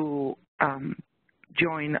opportunity to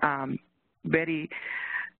join very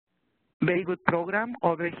good program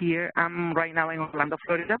over here. I'm right now in Orlando,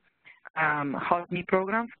 Florida. Help me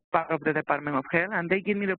program, part of the Department of Health, and they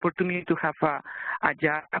give me the opportunity to have a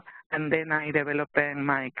job, and then I developed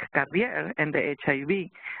my career in the HIV,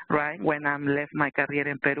 right, when I left my career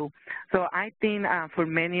in Peru. So I think for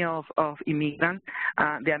many of immigrants,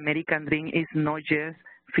 the American dream is not just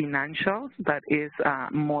financial, but is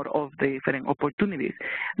more of the different opportunities.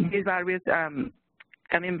 These various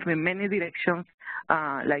coming from many directions,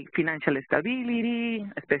 like financial stability,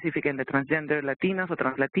 specific in the transgender Latinas or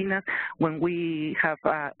trans Latinas, when we have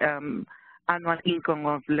annual income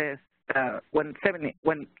of less, when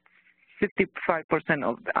 55%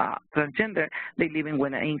 of transgender, they live in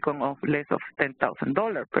with an income of less of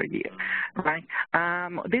 $10,000 per year, right?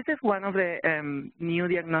 This is one of the new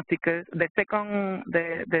diagnostics. The second,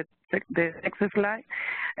 the next slide,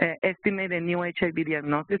 estimate the new HIV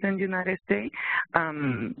diagnosis in the United States.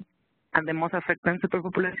 And the most affected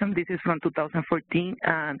superpopulation, this is from 2014,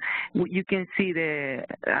 and you can see the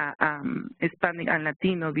Hispanic and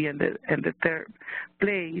Latino being in the third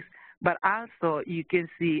place, but also you can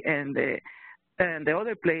see in the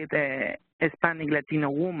other place the Hispanic Latino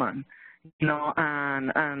woman, you know,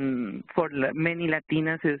 and for many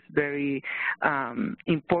Latinas it's very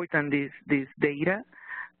important this data.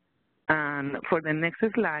 And for the next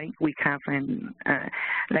slide, we have in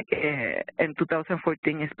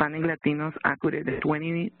 2014, Hispanic Latinos accurate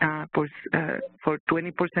 20 for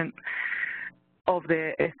 20% of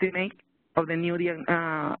the estimate of the new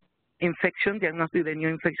infection diagnostic, the new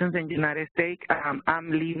infections in the United States. I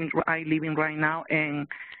living right now in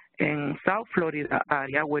South Florida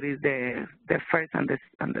area, where is the first and the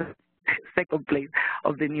second place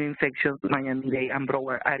of the new infections, Miami-Dade and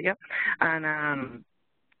Broward area, and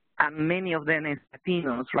many of them is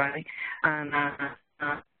Latinos, right? And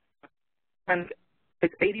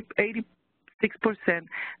it's 86%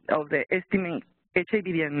 of the estimate HIV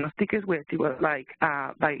diagnostics were attributed by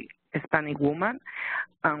Hispanic woman,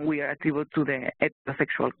 and we are attributed to the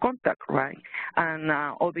heterosexual contact, right? And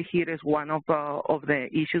over here is one of the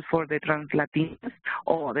issues for the trans Latinas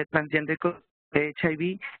or the transgender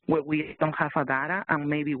HIV where we don't have a data and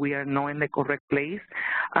maybe we are not in the correct place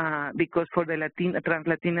because for the trans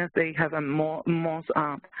Latinas, they have a most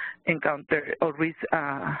encounter or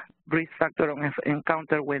risk factor on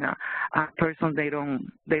encounter when a person they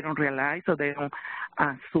don't realize or they don't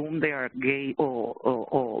assume they are gay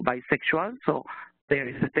or bisexual. So there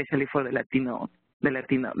is especially for the Latino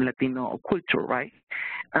culture, right?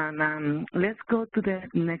 And let's go to the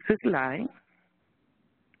next slide.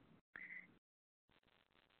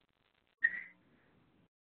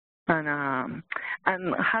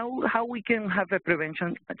 And how we can have a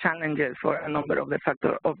prevention challenges for a number of the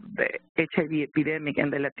factors of the HIV epidemic in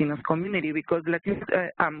the Latino community, because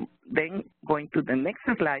Latinos, then going to the next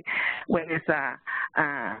slide, when it's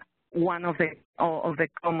one of the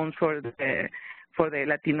common for the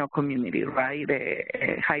Latino community, right? The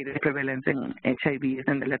higher prevalence in HIV is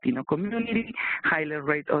in the Latino community, higher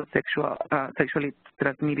rate of sexually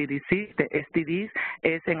transmitted disease, the STDs,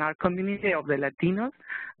 is in our community of the Latinos.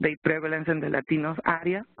 The prevalence in the Latinos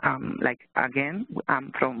area, like again,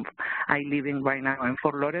 I live in right now in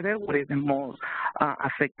Fort Lauderdale, where is the most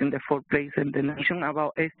affecting the fourth place in the nation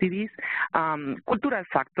about STDs. Cultural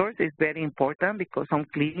factors is very important because some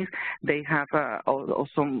clinics, they have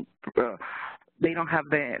some they don't have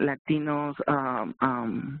the Latinos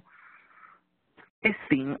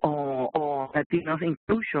testing or Latinos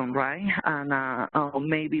inclusion, right? And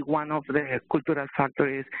maybe one of the cultural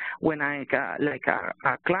factors is when I like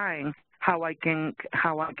a client, how I can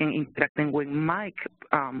interact with my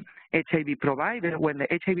HIV provider when the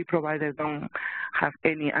HIV provider don't have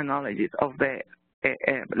any knowledge of the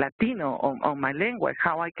Latino on my language,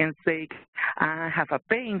 how I can say I have a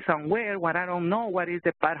pain somewhere what I don't know what is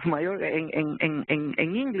the part of my organ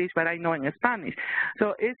in English, but I know in Spanish.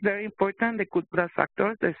 So it's very important, the cultural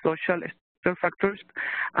factors, the social factors,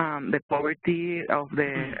 the poverty of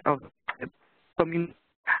the community.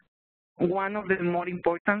 One of the more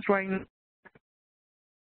important right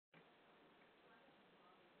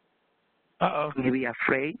now. Maybe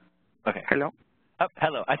afraid. Okay. Hello? Oh,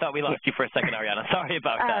 hello. I thought we lost you for a second, Ariana. Sorry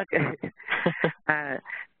about that. Okay.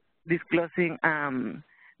 Disclosing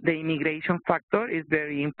the immigration factor is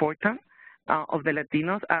very important of the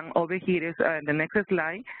Latinos. And over here is the next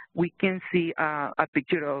slide. We can see a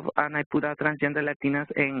picture of, and I put a transgender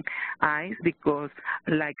Latinas in eyes because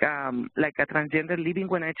like a transgender living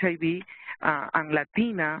with HIV and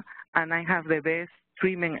Latina, and I have the best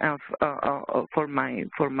treatment for my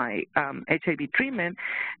HIV treatment.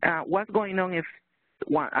 What's going on if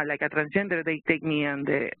like a transgender, they take me in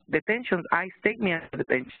the detention, ICE take me in the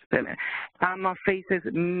detention center. My faces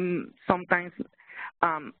sometimes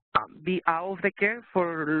be out of the care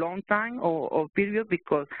for a long time or period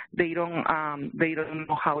because they don't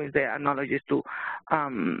know how is the knowledge to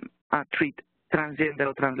treat transgender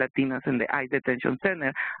or trans Latinas in the ICE detention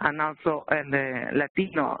center, and also in the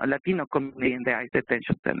Latino community in the ICE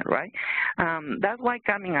detention center, right? That's why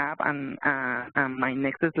coming up, and my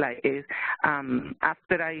next slide is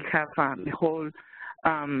after I have the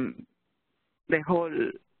whole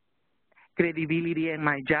credibility in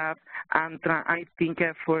my job, I think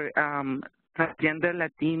for transgender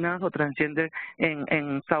Latinas or transgender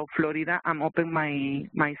in South Florida, I'm open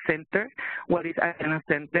my center, what is a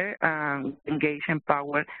center, engage,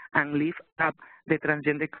 empower, and lift up the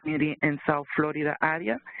transgender community in South Florida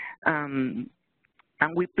area. And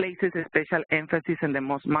we places a special emphasis on the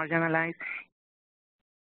most marginalized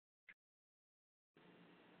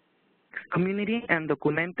community and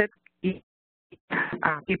documented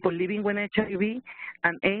people living with HIV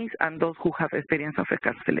and AIDS and those who have experience of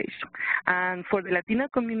encapsulation. And for the Latina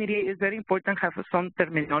community, it's very important to have some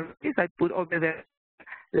terminologies. I put over there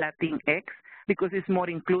Latinx because it's more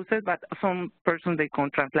inclusive, but some persons they call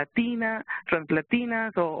trans-Latina,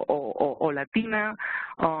 trans-Latinas, or Latina,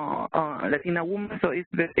 Latina woman. So it's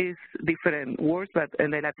different words, but the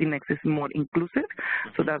Latinx is more inclusive.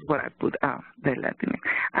 So that's what I put the Latinx.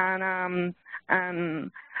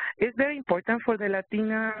 And it's very important for the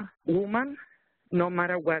Latina woman, no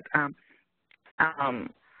matter what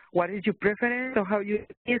is your preference or how you.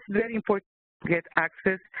 It's very important to get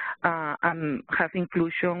access and have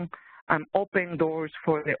inclusion and open doors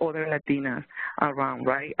for the other Latinas around,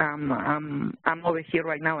 right? I'm over here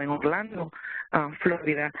right now in Orlando,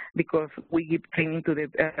 Florida, because we give training to the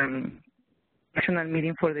national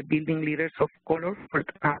meeting for the building leaders of color for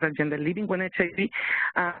transgender living with HIV,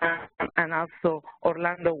 and also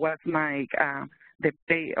Orlando was my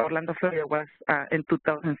Orlando, Florida was in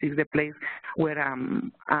 2006 the place where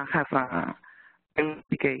I have a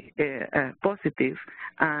positive,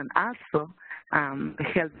 and also the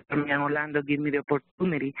health department in Orlando gave me the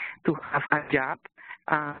opportunity to have a job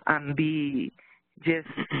and be just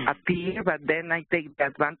a peer, but then I take the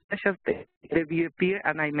advantage of the be a peer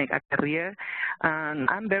and I make a career. And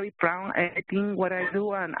I'm very proud, I think, what I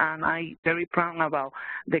do, and I'm very proud about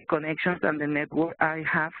the connections and the network I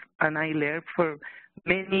have, and I learn from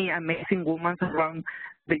many amazing women around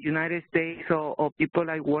the United States or people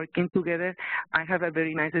like working together. I have a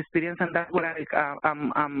very nice experience, and that's what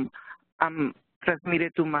I'm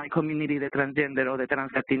transmitted to my community, the transgender or the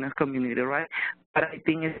trans Latinas community, right? But I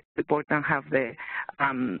think it's important to have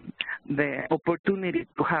the opportunity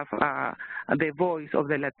to have the voice of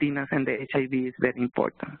the Latinas and the HIV is very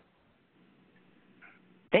important.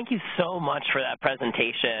 Thank you so much for that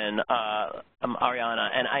presentation, Ariana,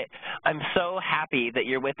 and I'm so happy that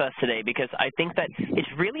you're with us today because I think that it's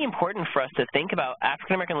really important for us to think about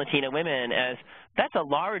African-American Latina women as that's a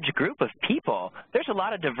large group of people. There's a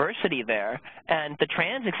lot of diversity there, and the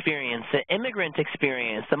trans experience, the immigrant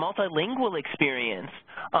experience, the multilingual experience,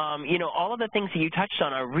 you know, all of the things that you touched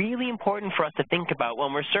on are really important for us to think about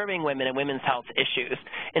when we're serving women and women's health issues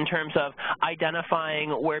in terms of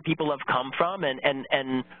identifying where people have come from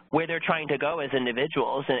and where they're trying to go as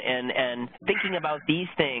individuals and thinking about these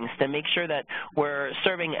things to make sure that we're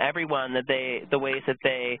serving everyone the ways that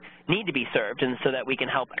they need to be served and so that we can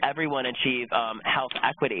help everyone achieve health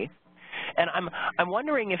equity. And I'm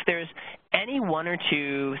wondering if there's any one or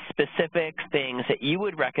two specific things that you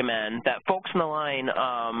would recommend that folks on the line,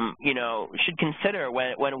 you know, should consider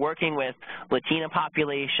when working with Latina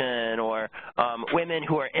population or women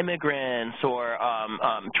who are immigrants or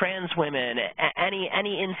trans women. Any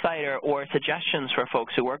insight or suggestions for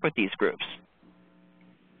folks who work with these groups?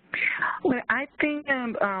 Well, I think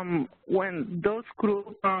when those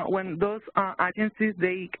groups, when those agencies,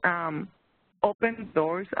 they open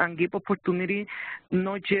doors and give opportunity,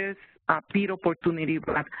 not just a peer opportunity,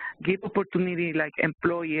 but give opportunity like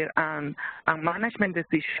employer and management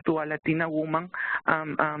decision to a Latina woman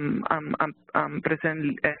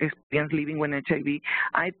present experience living with HIV.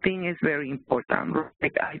 I think it's very important.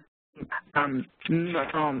 Like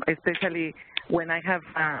especially when I have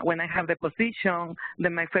the position,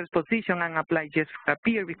 my first position, and apply just for a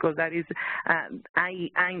peer because that is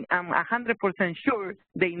I'm 100% sure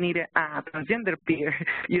they need a transgender peer,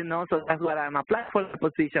 you know. So that's what I'm applying for the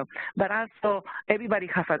position. But also everybody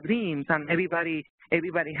has a dreams, and everybody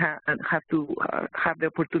have to have the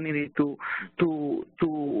opportunity to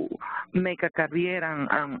make a career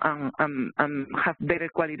and have better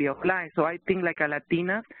quality of life. So I think like a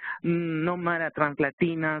Latina, no matter trans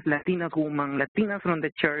Latinas, Latinas women, Latinas from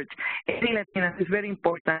the church, any Latinas is very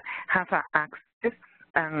important have access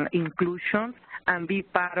and inclusion and be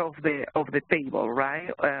part of the table, right?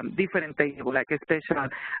 Different table, like especially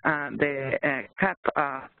the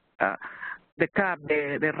CAP,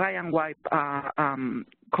 the Ryan White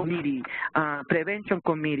committee, prevention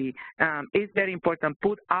committee, is very important.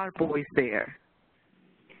 Put our voice there.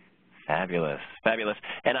 Fabulous, fabulous.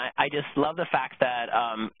 And I just love the fact that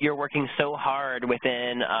you're working so hard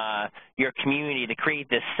within your community to create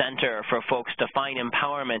this center for folks to find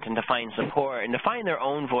empowerment and to find support and to find their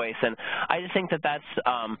own voice. And I just think that that's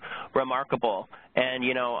remarkable. And,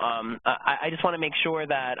 you know, I just want to make sure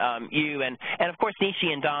that you and of course,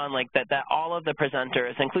 Nishi and Don, like that all of the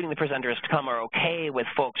presenters, including the presenters to come, are okay with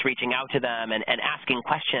folks reaching out to them and asking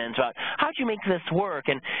questions about how do you make this work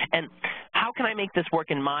and how can I make this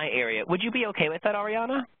work in my area? Would you be okay with that,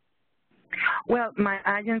 Ariana? Well, my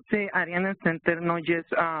agency, Ariana Center, not just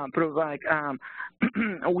provide,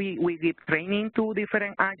 we give training to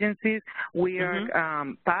different agencies. We are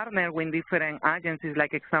partner with different agencies.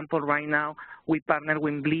 Like example, right now, we partner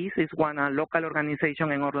with Bliss. It's one local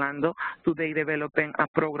organization in Orlando. Today, developing a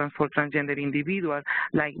program for transgender individuals.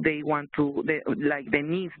 Like they want to, like the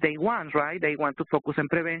needs they want, right? They want to focus on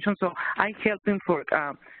prevention. So I help them for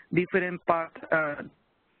different parts.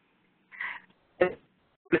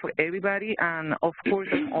 For everybody, and of course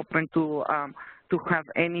I'm open to have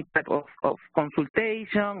any type of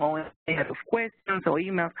consultation or any type of questions or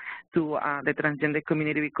emails to the transgender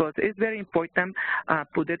community, because it's very important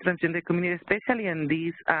for the transgender community, especially in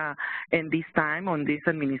this time, on this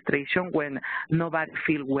administration, when nobody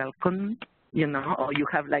feels welcome, you know, or you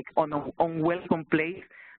have like an unwelcome place.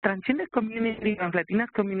 Transgender community and Latina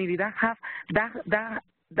community that have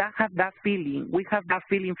that feeling. We have that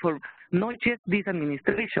feeling for not just this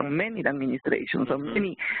administration, many administrations, or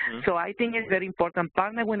many. So I think it's very important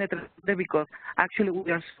partner with the because actually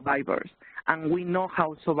we are survivors, and we know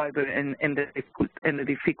how survivors and the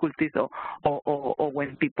difficulties or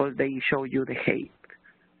when people they show you the hate.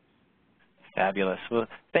 Fabulous. Well,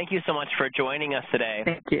 thank you so much for joining us today.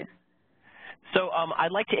 Thank you. So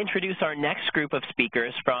I'd like to introduce our next group of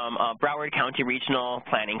speakers from Broward County Regional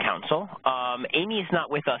Planning Council. Amy is not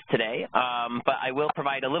with us today, but I will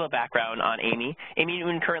provide a little background on Amy. Amy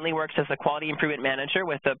Newton currently works as a Quality Improvement Manager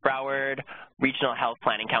with the Broward Regional Health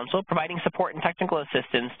Planning Council, providing support and technical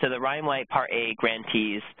assistance to the Ryan White Part A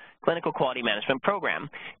grantees Clinical Quality Management Program.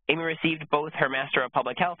 Amy received both her Master of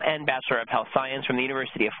Public Health and Bachelor of Health Science from the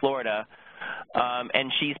University of Florida,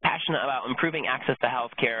 and she's passionate about improving access to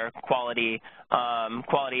health care, quality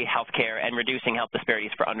health care, and reducing health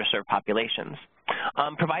disparities for underserved populations.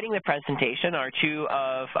 Providing the presentation are two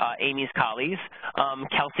of Amy's colleagues,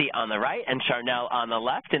 Kelsey on the right and Charnel on the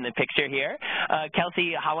left in the picture here.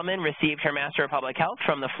 Kelsey Holloman received her Master of Public Health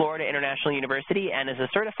from the Florida International University and is a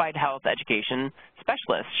certified health education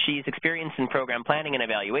specialist. She's experienced in program planning and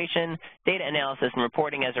evaluation, data analysis and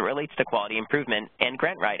reporting as it relates to quality improvement and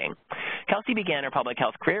grant writing. Kelsey began her public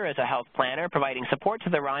health career as a health planner, providing support to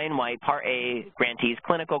the Ryan White Part A grantees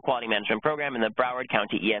Clinical Quality Management Program in the Broward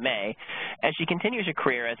County EMA. As she continues her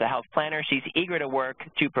career as a health planner, she's eager to work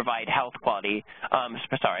to provide quality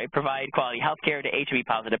health care to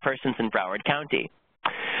HIV-positive persons in Broward County.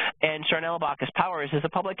 And Charnel Bacchus-Powers is a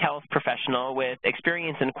public health professional with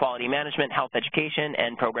experience in quality management, health education,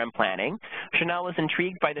 and program planning. Charnel was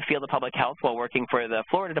intrigued by the field of public health while working for the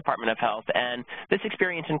Florida Department of Health, and this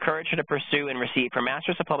experience encouraged her to pursue and receive her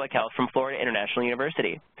Master's of Public Health from Florida International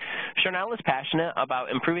University. Charnel is passionate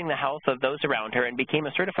about improving the health of those around her and became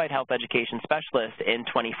a certified health education specialist in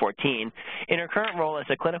 2014. In her current role as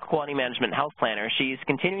a clinical quality management health planner, she's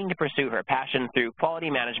continuing to pursue her passion through quality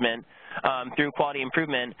management, through quality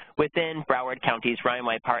improvement within Broward County's Ryan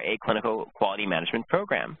White Part A Clinical Quality Management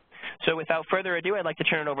Program. So without further ado, I'd like to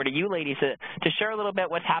turn it over to you ladies to share a little bit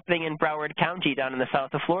what's happening in Broward County down in the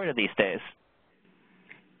south of Florida these days.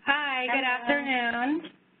 Hi, good afternoon.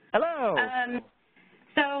 Hello.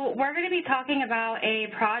 So we're going to be talking about a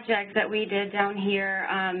project that we did down here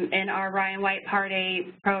in our Ryan White Part A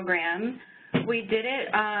program. We did it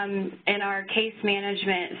in our case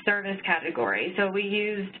management service category. So we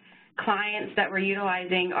used clients that were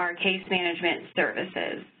utilizing our case management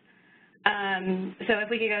services. So if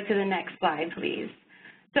we could go to the next slide, please.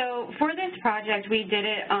 So for this project, we did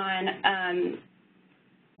it on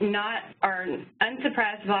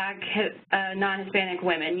unsuppressed Black non-Hispanic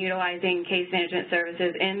women utilizing case management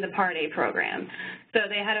services in the Part A program. So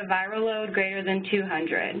they had a viral load greater than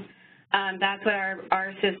 200. That's what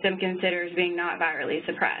our system considers being not virally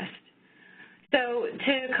suppressed. So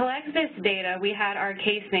to collect this data, we had our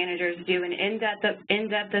case managers do an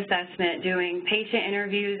in-depth assessment, doing patient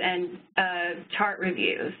interviews and chart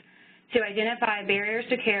reviews to identify barriers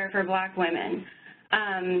to care for Black women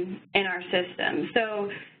in our system. So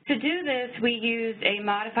to do this, we used a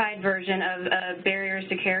modified version of a barriers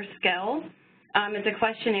to care scale. It's a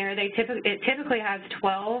questionnaire. It typically has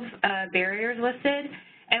 12 barriers listed,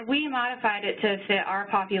 and we modified it to fit our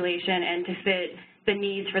population and to fit the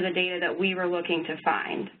needs for the data that we were looking to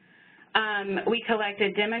find. We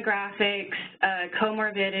collected demographics,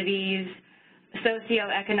 comorbidities,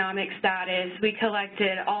 socioeconomic status. We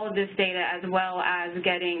collected all of this data as well as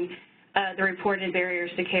getting the reported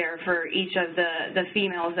barriers to care for each of the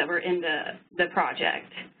females that were in the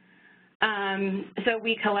project. So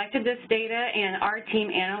we collected this data and our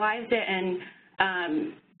team analyzed it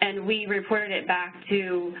and we reported it back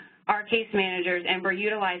to our case managers, and we're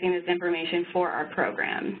utilizing this information for our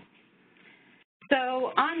program.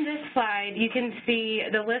 So on this slide, you can see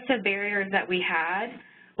the list of barriers that we had.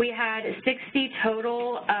 We had 60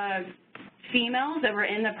 total females that were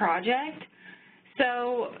in the project.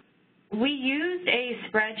 So we used a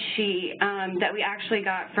spreadsheet that we actually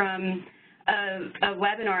got from a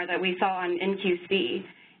webinar that we saw on NQC.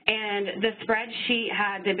 And the spreadsheet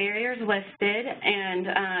had the barriers listed,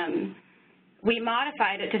 and we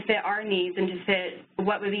modified it to fit our needs and to fit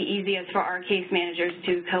what would be easiest for our case managers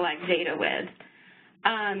to collect data with.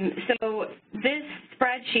 So this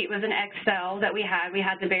spreadsheet was an Excel that we had. We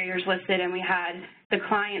had the barriers listed, and we had the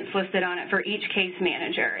clients listed on it for each case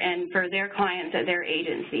manager and for their clients at their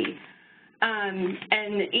agency. And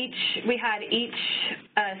we had each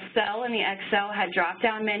cell in the Excel had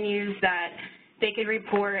drop-down menus that they could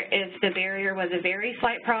report if the barrier was a very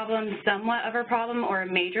slight problem, somewhat of a problem, or a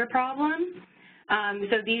major problem.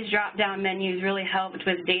 So these drop-down menus really helped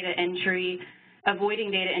with data entry,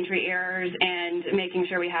 avoiding data entry errors, and making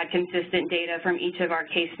sure we had consistent data from each of our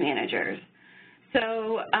case managers.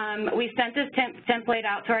 So we sent this template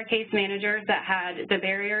out to our case managers that had the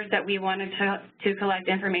barriers that we wanted to collect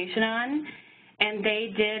information on, and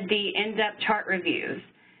they did the in-depth chart reviews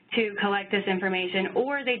to collect this information,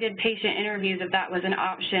 or they did patient interviews if that was an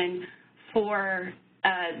option for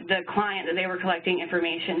the client that they were collecting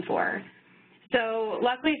information for. So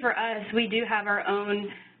luckily for us, we do have our own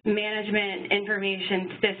management information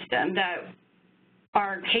system that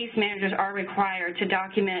our case managers are required to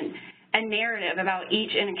document a narrative about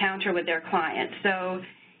each encounter with their client. So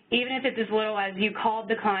even if it's as little as you called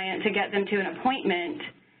the client to get them to an appointment,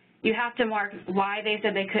 you have to mark why they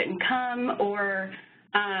said they couldn't come, or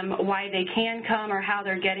why they can come, or how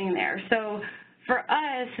they're getting there. So for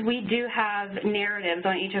us, we do have narratives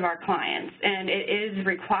on each of our clients, and it is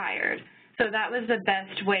required. So that was the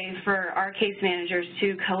best way for our case managers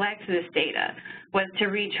to collect this data, was to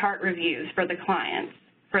read chart reviews for the clients,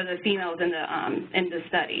 for the females in the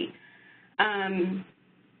study.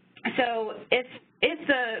 So if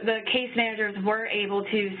the case managers were able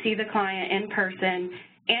to see the client in person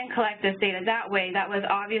and collect this data that way, that was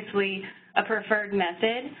obviously a preferred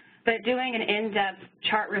method, but doing an in-depth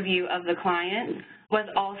chart review of the client was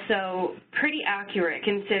also pretty accurate,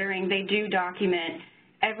 considering they do document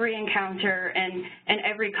every encounter and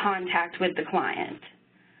every contact with the client.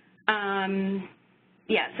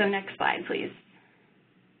 Yeah, so next slide, please.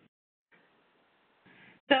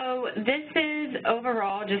 So this is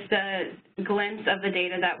overall just a glimpse of the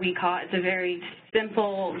data that we caught. It's a very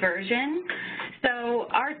simple version. So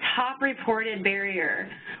our top reported barrier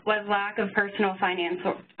was lack of personal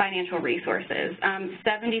financial resources.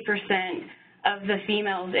 70% of the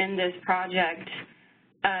females in this project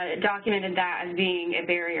documented that as being a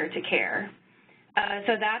barrier to care.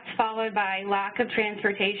 So that's followed by lack of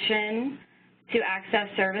transportation to access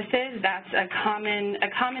services. That's a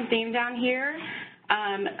common theme down here.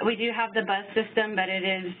 We do have the bus system, but it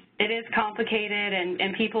is complicated,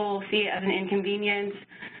 and people see it as an inconvenience.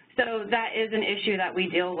 So that is an issue that we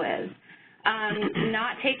deal with.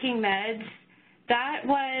 Not taking meds, that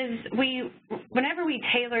was, whenever we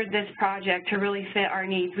tailored this project to really fit our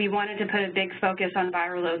needs, we wanted to put a big focus on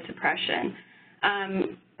viral load suppression.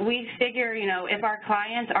 We figure, you know, if our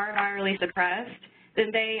clients are virally suppressed, then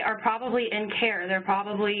they are probably in care. They're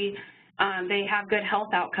probably, they have good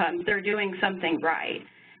health outcomes. They're doing something right.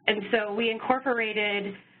 And so we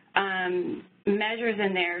incorporated measures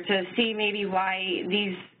in there to see maybe why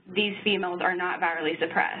these females are not virally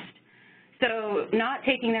suppressed. So not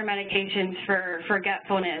taking their medications for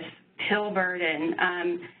forgetfulness, pill burden,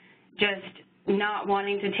 just not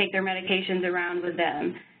wanting to take their medications around with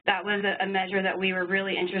them. That was a measure that we were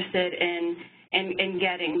really interested in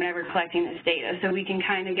getting whenever collecting this data, so we can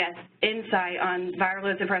kind of get insight on viral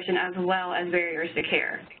load suppression as well as barriers to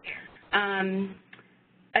care.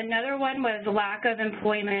 Another one was lack of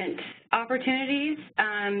employment opportunities.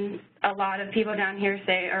 A lot of people down here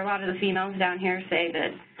say, or a lot of the females down here say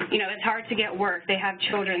that, you know, it's hard to get work. They have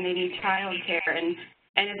children, they need child care, and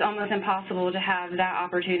it's almost impossible to have that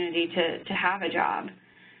opportunity to have a job.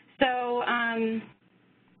 So,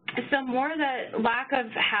 some more that lack of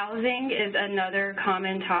housing is another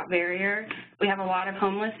common top barrier. We have a lot of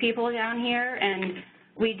homeless people down here, and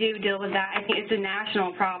we do deal with that. I think it's a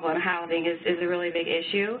national problem. Housing is a really big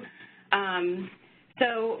issue.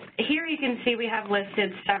 So here you can see we have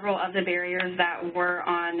listed several of the barriers that were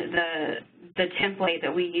on the template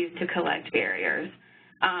that we use to collect barriers.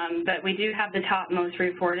 But we do have the top most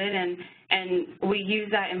reported, and we use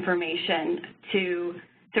that information to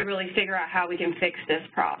really figure out how we can fix this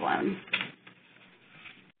problem.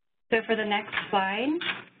 So for the next slide.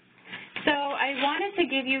 So I wanted to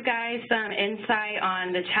give you guys some insight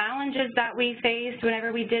on the challenges that we faced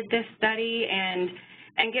whenever we did this study, and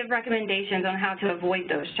give recommendations on how to avoid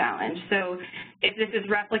those challenges. So if this is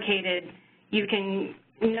replicated, you can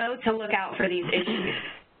know to look out for these issues.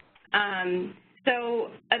 So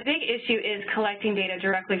a big issue is collecting data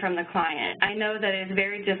directly from the client. I know that it's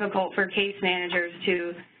very difficult for case managers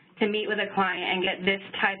to meet with a client and get this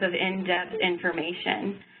type of in-depth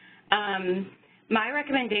information. My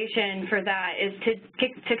recommendation for that is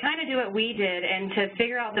to kind of do what we did and to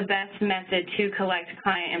figure out the best method to collect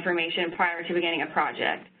client information prior to beginning a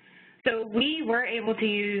project. So we were able to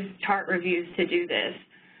use chart reviews to do this,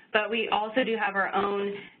 but we also do have our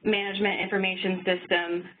own management information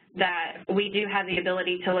system that we do have the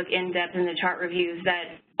ability to look in-depth in the chart reviews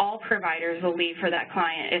that all providers will leave for that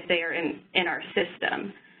client if they are in our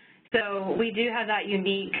system. So we do have that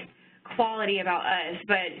unique quality about us,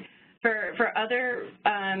 but for other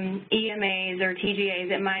EMAs or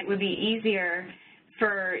TGAs, would be easier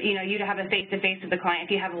for you to have a face-to-face with the client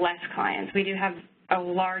if you have less clients. We do have a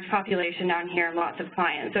large population down here, lots of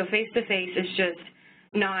clients. So face-to-face is just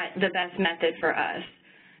not the best method for us.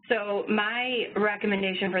 So my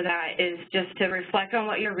recommendation for that is just to reflect on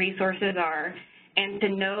what your resources are and to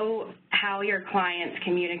know how your clients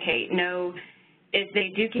communicate. Know if they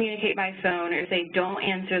do communicate by phone or if they don't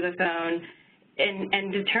answer the phone,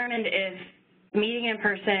 and determined if meeting in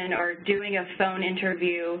person or doing a phone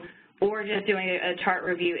interview or just doing a chart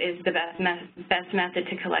review is the best method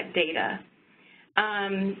to collect data.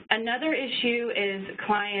 Another issue is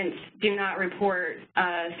clients do not report,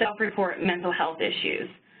 self-report mental health issues.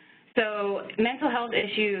 So mental health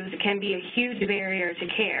issues can be a huge barrier to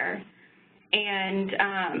care, and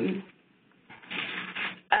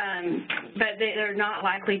but they're not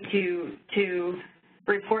likely to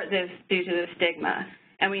report this due to the stigma.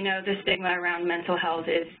 And we know the stigma around mental health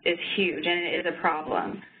is huge, and it is a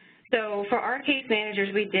problem. So for our case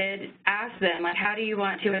managers, we did ask them, like, how do you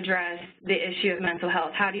want to address the issue of mental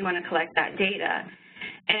health? How do you want to collect that data?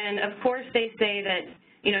 And of course, they say that,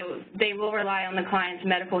 you know, they will rely on the client's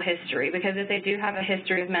medical history, because if they do have a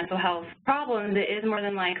history of mental health problems, it is more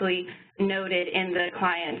than likely noted in the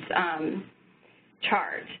client's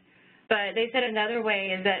chart. But they said another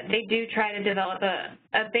way is that they do try to develop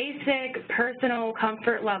a basic personal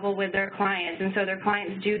comfort level with their clients, and so their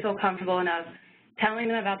clients do feel comfortable enough telling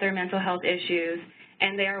them about their mental health issues,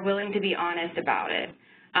 and they are willing to be honest about it.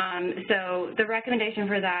 So the recommendation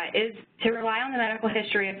for that is to rely on the medical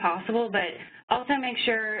history if possible, but also make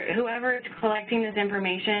sure whoever is collecting this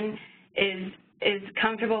information is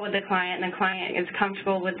comfortable with the client, and the client is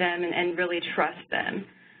comfortable with them and really trust them.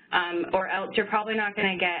 Or else you're probably not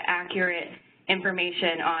going to get accurate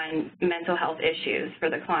information on mental health issues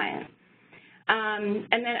for the client. And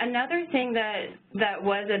then another thing that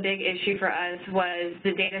was a big issue for us was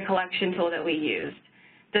the data collection tool that we used,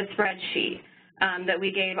 the spreadsheet that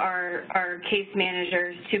we gave our case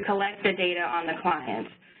managers to collect the data on the clients.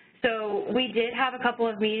 So we did have a couple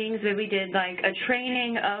of meetings that we did like a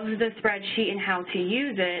training of the spreadsheet and how to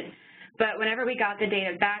use it, but whenever we got the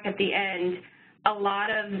data back at the end, a lot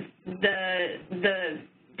of the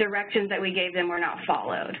directions that we gave them were not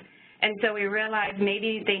followed. And so we realized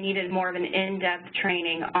maybe they needed more of an in-depth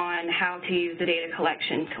training on how to use the data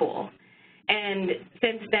collection tool. And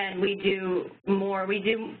since then, we do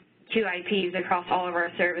QIPs across all of our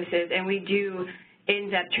services, and we do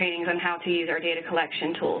in-depth trainings on how to use our data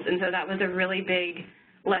collection tools. And so that was a really big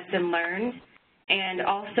lesson learned, and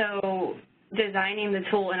also designing the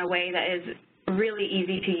tool in a way that is really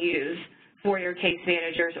easy to use for your case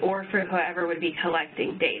managers or for whoever would be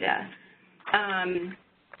collecting data.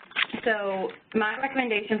 So my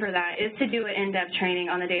recommendation for that is to do an in-depth training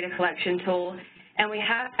on the data collection tool, and we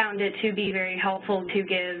have found it to be very helpful to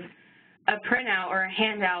give a printout or a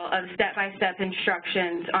handout of step-by-step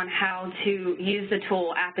instructions on how to use the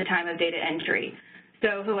tool at the time of data entry.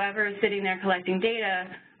 So whoever is sitting there collecting data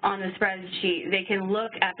on the spreadsheet, they can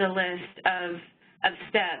look at the list of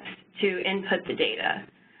steps to input the data.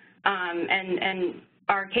 And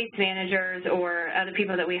our case managers or other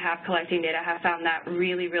people that we have collecting data have found that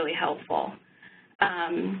really, really helpful.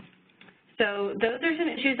 So those are some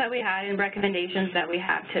issues that we had and recommendations that we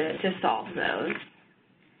have to solve those.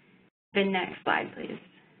 The next slide, please.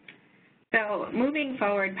 So moving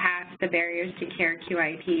forward past the Barriers to Care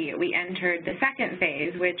QIP, we entered the second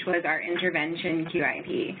phase, which was our intervention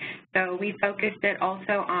QIP. So we focused it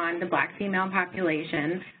also on the Black female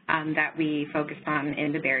population that we focused on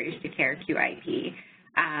in the Barriers to Care QIP.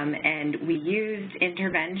 And we used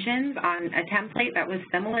interventions on a template that was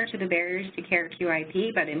similar to the Barriers to Care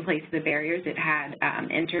QIP, but in place of the barriers, it had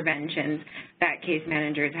interventions that case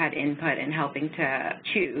managers had input in helping to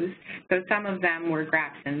choose. So some of them were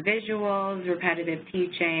graphs and visuals, repetitive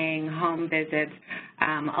teaching, home visits,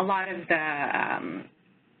 a lot of the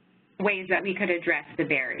ways that we could address the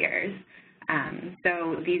barriers.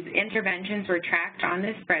 So these interventions were tracked on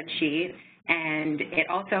this spreadsheet, and it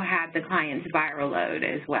also had the client's viral load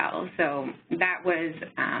as well. So that was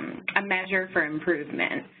a measure for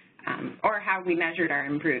improvement, or how we measured our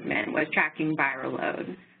improvement was tracking viral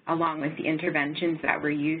load, along with the interventions that were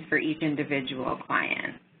used for each individual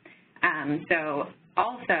client. So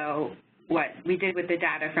also what we did with the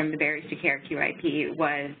data from the Barriers to Care QIP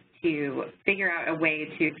was to figure out a way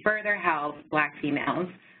to further help Black females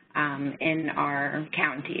in our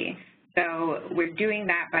county. So we're doing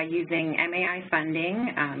that by using MAI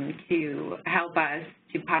funding to help us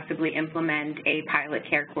to possibly implement a pilot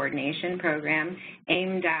care coordination program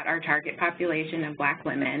aimed at our target population of Black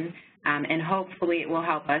women, and hopefully it will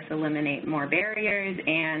help us eliminate more barriers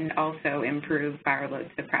and also improve viral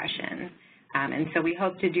load suppression. And so we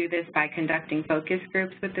hope to do this by conducting focus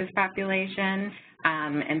groups with this population,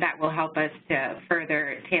 and that will help us to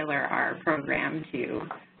further tailor our program to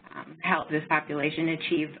help this population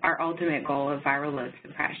achieve our ultimate goal of viral load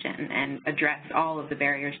suppression and address all of the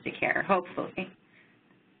barriers to care, hopefully.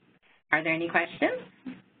 Are there any questions?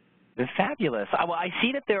 Fabulous. Well, I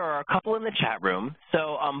see that there are a couple in the chat room.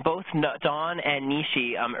 So both Dawn and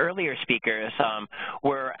Nishi, earlier speakers,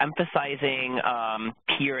 were emphasizing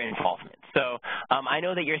peer involvement. So I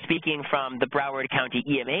know that you're speaking from the Broward County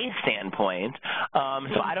EMA standpoint.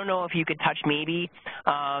 So I don't know if you could touch maybe,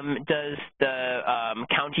 does the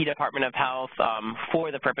County Department of Health,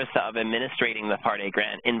 for the purpose of administrating the Part A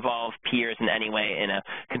grant, involve peers in any way in a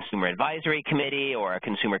consumer advisory committee or a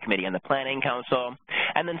consumer committee on the Planning Council?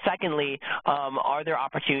 And then secondly, are there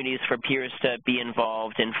opportunities for peers to be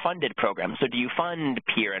involved in funded programs? So do you fund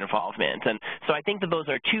peer involvement? And so I think that those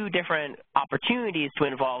are two different opportunities to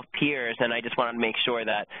involve peers, and I just wanted to make sure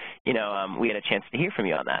that, you know, we had a chance to hear from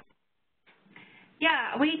you on that.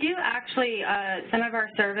 Yeah, we do actually, some of our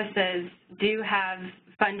services do have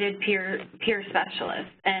funded peer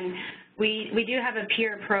specialists, and we do have a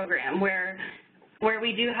peer program where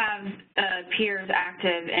we do have peers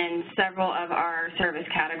active in several of our service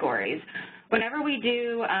categories. Whenever we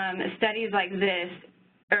do studies like this,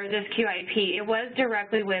 or this QIP, it was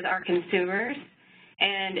directly with our consumers,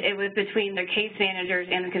 and it was between the case managers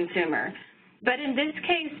and the consumer. But in this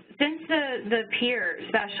case, since the peer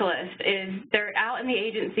specialist they're out in the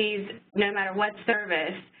agencies no matter what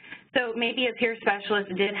service, so maybe a peer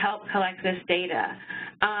specialist did help collect this data.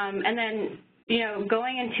 And then, you know,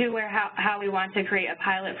 going into how we want to create a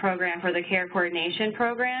pilot program for the care coordination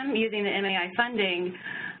program using the MAI funding,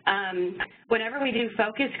 whenever we do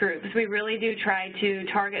focus groups, we really do try to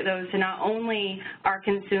target those to not only our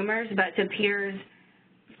consumers, but to peers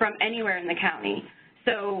from anywhere in the county.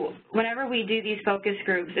 So whenever we do these focus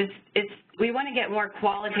groups, we want to get more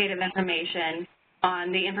qualitative information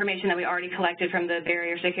on the information that we already collected from the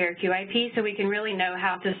Barriers to Care QIP, so we can really know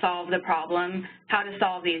how to solve the problem, how to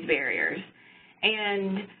solve these barriers.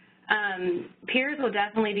 And peers will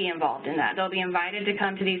definitely be involved in that. They'll be invited to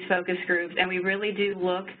come to these focus groups, and we really do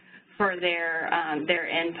look for their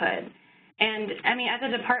input. And, I mean, at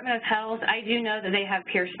the Department of Health, I do know that they have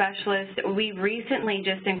peer specialists. We recently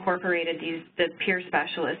just incorporated the peer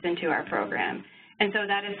specialists into our program. And so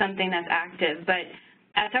that is something that's active. But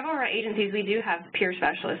at several of our agencies, we do have peer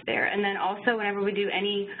specialists there. And then also whenever we do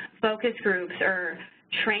any focus groups or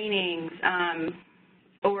trainings,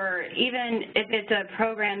 or even if it's a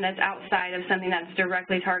program that's outside of something that's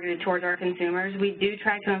directly targeted towards our consumers, we do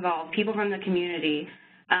try to involve people from the community.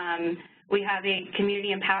 We have a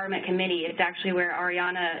community empowerment committee. It's actually where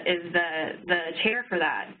Ariana is the chair for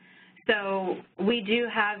that. So we do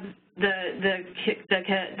have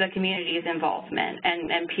the community's involvement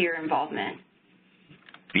and peer involvement.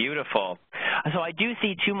 Beautiful. So I do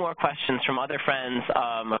see two more questions from other friends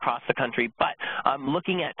across the country, but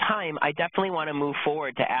looking at time, I definitely want to move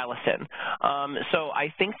forward to Allison. So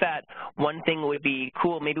I think that one thing would be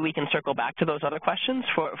cool, maybe we can circle back to those other questions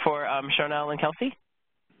for Charnel and Kelsey?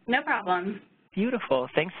 No problem. Beautiful.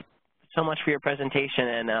 Thanks so much for your presentation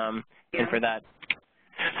and for that.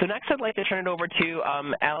 So next I'd like to turn it over to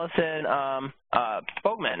Allison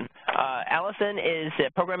Bogman. Allison is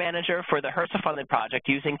the program manager for the HRSA-funded project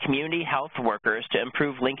using community health workers to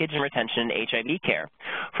improve linkage and retention in HIV care.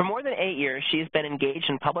 For more than 8 years, she's been engaged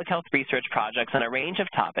in public health research projects on a range of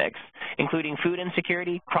topics, including food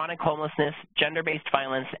insecurity, chronic homelessness, gender-based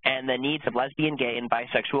violence, and the needs of lesbian, gay, and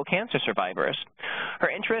bisexual cancer survivors. Her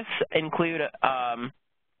interests include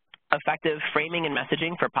effective framing and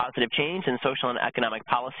messaging for positive change in social and economic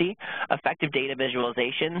policy, effective data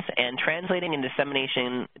visualizations, and translating and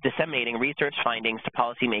disseminating research findings to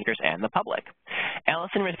policymakers and the public.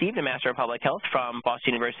 Allison received a Master of Public Health from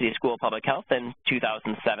Boston University School of Public Health in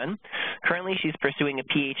 2007. Currently, she's pursuing a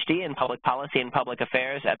PhD in Public Policy and Public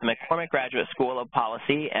Affairs at the McCormick Graduate School of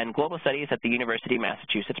Policy and Global Studies at the University of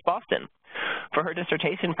Massachusetts, Boston. For her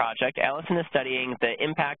dissertation project, Allison is studying the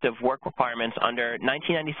impact of work requirements under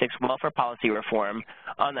 1996 welfare policy reform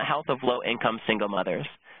on the health of low-income single mothers.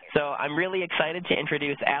 So I'm really excited to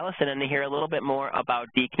introduce Allison and to hear a little bit more about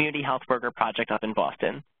the Community Health Worker Project up in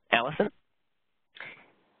Boston. Allison?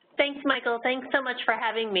 Thanks, Michael. Thanks so much for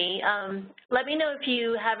having me. Let me know if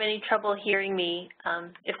you have any trouble hearing me,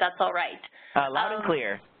 if that's all right. Loud and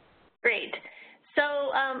clear. Great.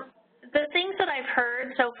 So the things that I've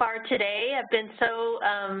heard so far today have been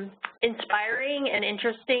so inspiring and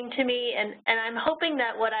interesting to me, and I'm hoping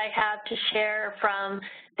that what I have to share from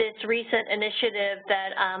this recent initiative that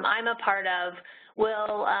I'm a part of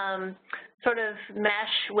will sort of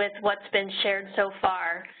mesh with what's been shared so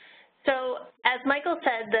far. So as Michael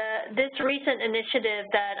said, this recent initiative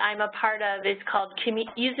that I'm a part of is called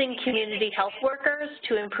Using Community Health Workers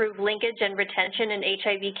to Improve Linkage and Retention in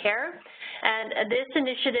HIV Care. And this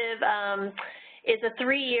initiative is a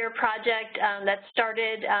 3-year project that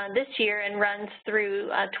started this year and runs through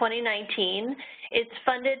 2019. It's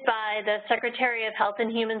funded by the Secretary of Health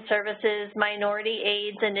and Human Services Minority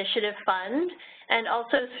AIDS Initiative Fund, and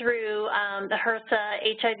also through the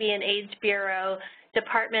HRSA HIV and AIDS Bureau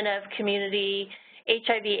Department of Community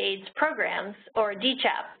HIV/AIDS Programs, or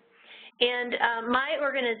DCHAP. And my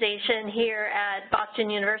organization here at Boston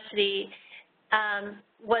University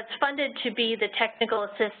was funded to be the Technical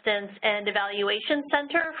Assistance and Evaluation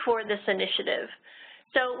Center for this initiative.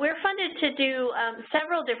 So we're funded to do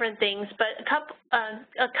several different things, but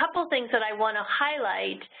a couple things that I want to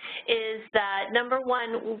highlight is that, number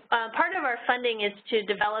one, part of our funding is to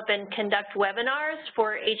develop and conduct webinars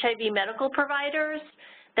for HIV medical providers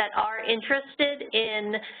that are interested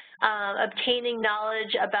in obtaining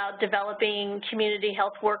knowledge about developing community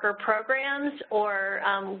health worker programs or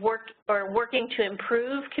working to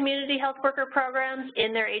improve community health worker programs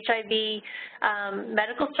in their HIV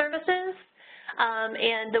medical services.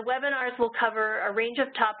 And the webinars will cover a range of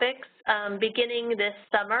topics beginning this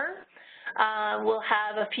summer. We'll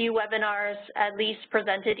have a few webinars at least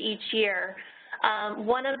presented each year.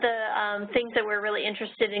 One of the things that we're really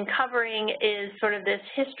interested in covering is sort of this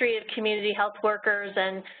history of community health workers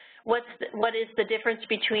and what is the difference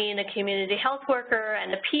between a community health worker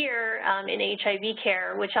and a peer in HIV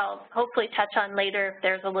care, which I'll hopefully touch on later if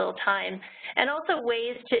there's a little time, and also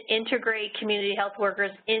ways to integrate community health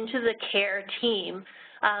workers into the care team.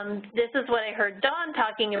 This is what I heard Dawn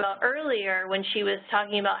talking about earlier when she was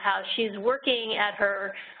talking about how she's working at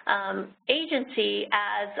her agency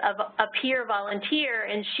as a peer volunteer,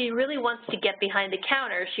 and she really wants to get behind the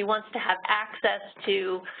counter. She wants to have access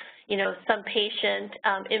to, you know, some patient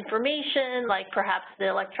information, like perhaps the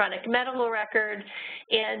electronic medical record.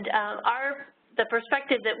 And the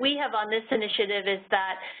perspective that we have on this initiative is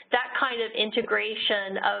that that kind of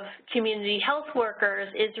integration of community health workers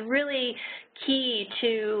is really key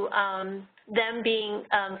to them being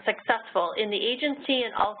successful in the agency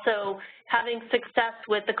and also having success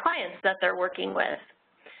with the clients that they're working with.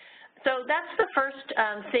 So that's the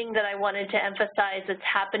first thing that I wanted to emphasize that's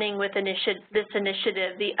happening with this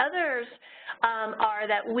initiative. The others are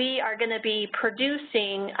that we are going to be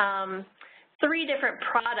producing 3 different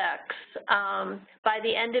products by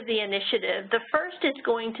the end of the initiative. The first is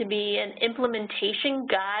going to be an implementation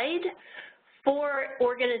guide for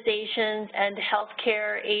organizations and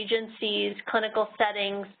healthcare agencies, clinical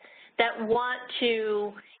settings that want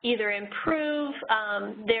to either improve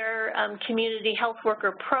their community health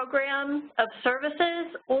worker program of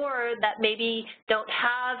services, or that maybe don't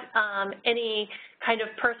have any kind of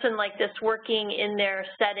person like this working in their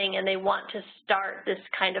setting and they want to start this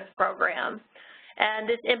kind of program. And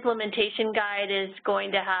this implementation guide is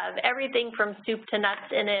going to have everything from soup to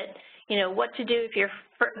nuts in it, you know, what to do if you're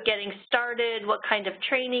getting started, what kind of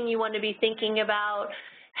training you want to be thinking about,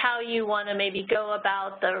 how you want to maybe go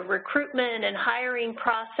about the recruitment and hiring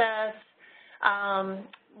process,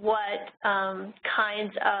 what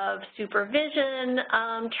kinds of supervision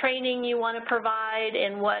training you want to provide,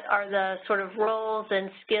 and what are the sort of roles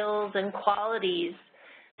and skills and qualities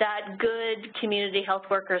that good community health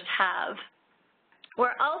workers have.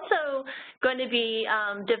 We're also going to be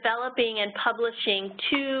developing and publishing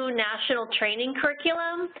 2 national training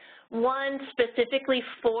curriculum, one specifically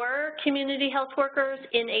for community health workers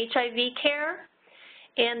in HIV care,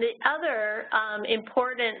 and the other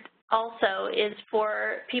important also is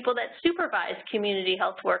for people that supervise community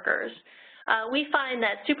health workers. We find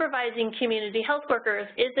that supervising community health workers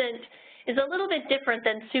is a little bit different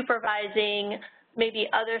than supervising maybe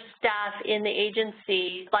other staff in the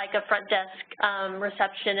agency, like a front desk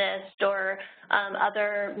receptionist or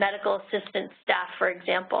other medical assistant staff, for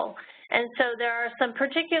example. And so there are some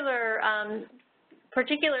particular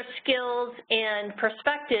skills and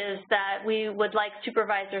perspectives that we would like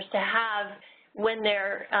supervisors to have when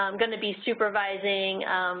they're going to be supervising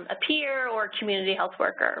a peer or community health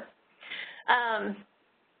worker.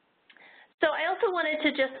 So I also wanted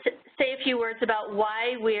to just say a few words about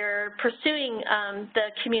why we're pursuing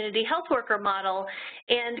the community health worker model.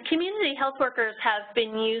 And community health workers have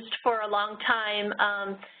been used for a long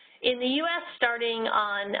time in the U.S., starting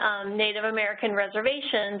on Native American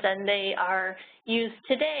reservations, and they are used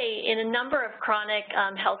today in a number of chronic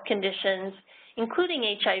health conditions,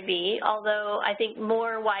 including HIV, although I think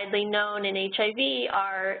more widely known in HIV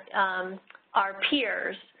are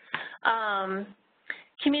peers.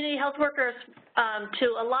 Community health workers, to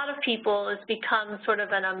a lot of people, has become sort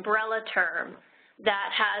of an umbrella term that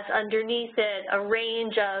has underneath it a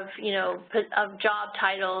range of, of job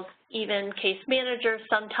titles, even case managers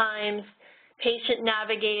sometimes, patient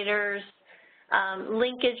navigators,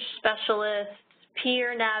 linkage specialists,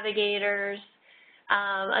 peer navigators. There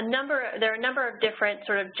are a number of different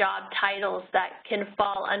sort of job titles that can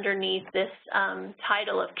fall underneath this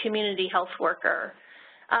title of community health worker.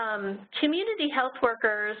 Community health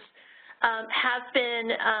workers have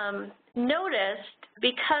been noticed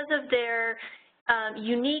because of their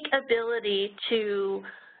unique ability to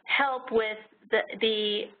help with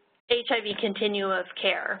the HIV continuum of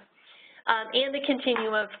care and the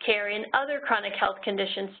continuum of care in other chronic health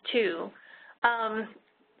conditions too.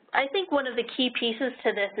 I think one of the key pieces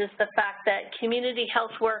to this is the fact that community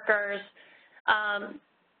health workers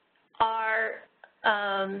are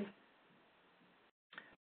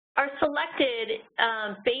selected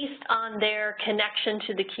based on their connection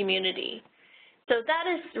to the community. So that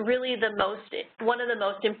is really one of the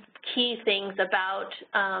most key things about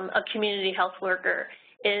a community health worker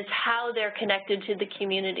is how they're connected to the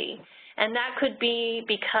community. And that could be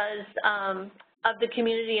because of the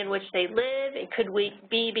community in which they live. It could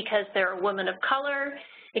be because they're a woman of color.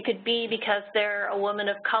 It could be because they're a woman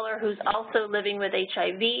of color who's also living with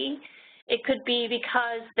HIV. It could be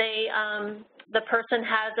because the person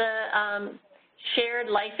has a shared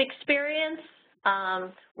life experience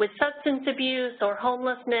with substance abuse or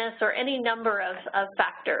homelessness or any number of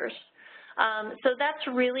factors. So that's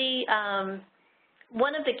really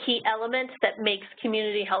one of the key elements that makes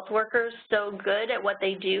community health workers so good at what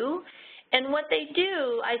they do. And what they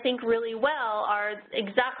do, I think, really well are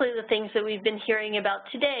exactly the things that we've been hearing about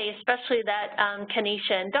today, especially that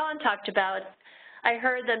Kanisha and Dawn talked about. I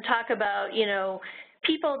heard them talk about,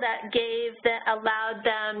 people that allowed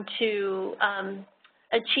them to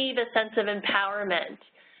achieve a sense of empowerment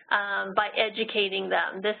by educating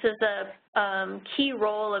them. This is a key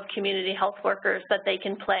role of community health workers that they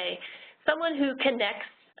can play. Someone who connects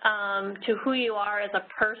to who you are as a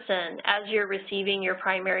person as you're receiving your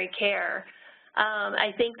primary care.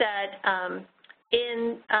 I think that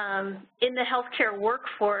in the healthcare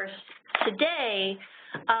workforce today,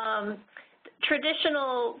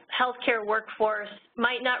 traditional healthcare workforce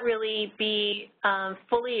might not really be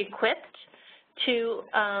fully equipped to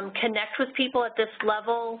connect with people at this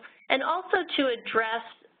level and also to address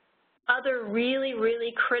other really,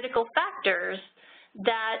 really critical factors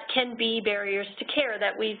that can be barriers to care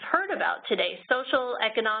that we've heard about today, social,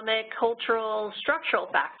 economic, cultural, structural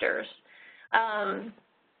factors,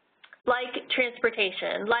 like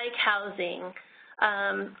transportation, like housing,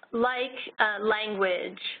 like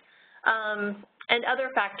language, and other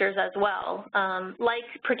factors as well, like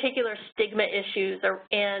particular stigma issues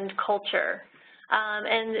and culture.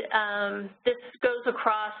 This goes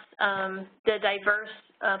across the diverse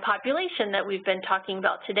population that we've been talking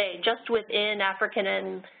about today, just within African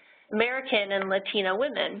and American and Latina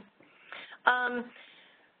women.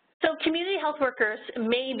 So community health workers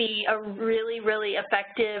may be a really, really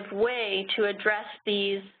effective way to address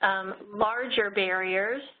these larger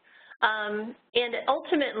barriers. And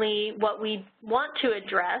ultimately, what we want to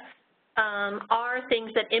address are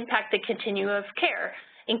things that impact the continuum of care,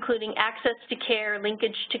 including access to care,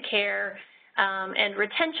 linkage to care, and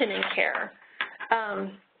retention in care.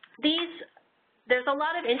 There's a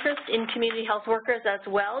lot of interest in community health workers as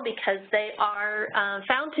well because they are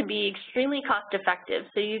found to be extremely cost effective.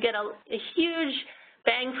 So you get a huge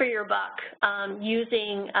bang for your buck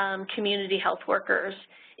using community health workers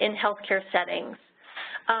in healthcare settings.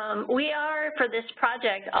 We are, for this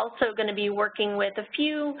project, also going to be working with a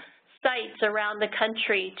few sites around the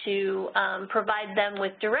country to provide them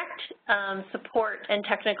with direct support and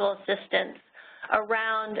technical assistance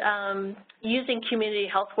around using community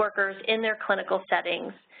health workers in their clinical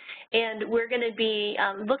settings. And we're going to be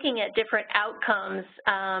looking at different outcomes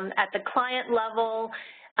at the client level,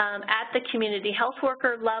 at the community health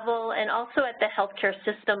worker level, and also at the healthcare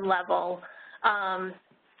system level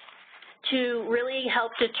to really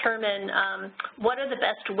help determine what are the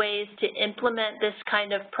best ways to implement this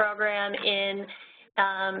kind of program in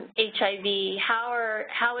HIV.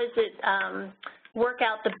 How is it work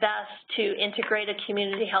out the best to integrate a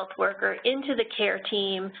community health worker into the care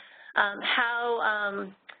team?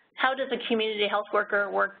 How does a community health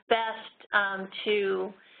worker work best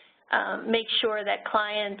to make sure that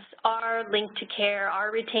clients are linked to care,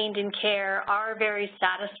 are retained in care, are very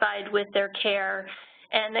satisfied with their care,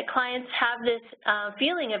 and that clients have this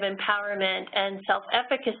feeling of empowerment and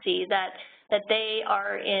self-efficacy that they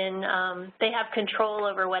are they have control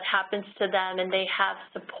over what happens to them and they have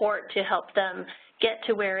support to help them get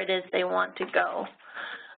to where it is they want to go.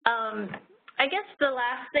 I guess the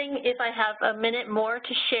last thing, if I have a minute more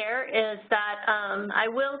to share, is that I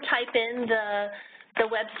will type in the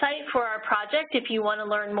website for our project if you want to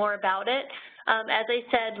learn more about it. As I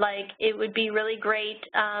said, it would be really great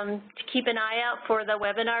to keep an eye out for the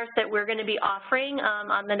webinars that we're going to be offering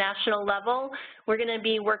on the national level. We're going to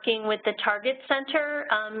be working with the Target Center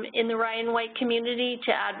in the Ryan White community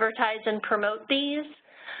to advertise and promote these.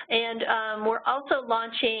 And we're also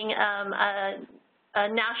launching a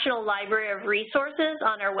national library of resources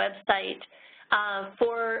on our website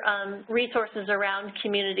for resources around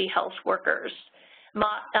community health workers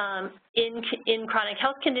in chronic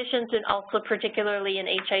health conditions and also particularly in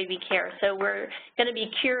HIV care. So we're going to be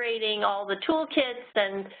curating all the toolkits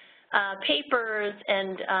and papers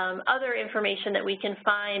and other information that we can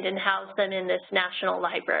find and house them in this national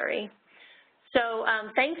library. So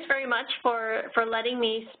thanks very much for letting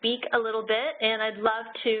me speak a little bit, and I'd love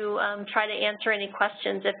to try to answer any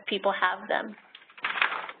questions if people have them.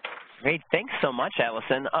 Great. Thanks so much,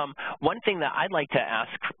 Allison. One thing that I'd like to ask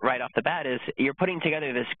right off the bat is you're putting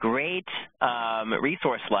together this great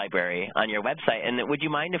resource library on your website, and would you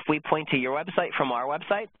mind if we point to your website from our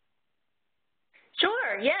website?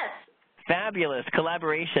 Sure, yes. Fabulous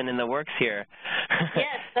collaboration in the works here.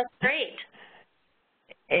 Yes, that's great.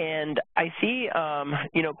 And I see,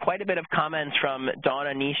 quite a bit of comments from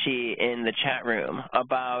Donna Nishi in the chat room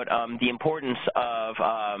about the importance of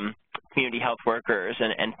community health workers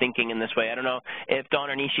and thinking in this way. I don't know if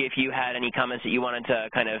Donna or Nishi, if you had any comments that you wanted to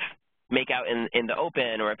kind of make out in the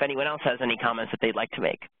open, or if anyone else has any comments that they'd like to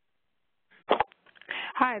make.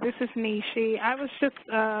 Hi, this is Nishi. I was just,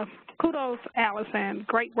 kudos, Allison,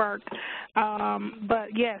 great work. But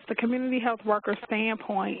yes, the community health worker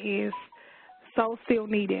standpoint is so still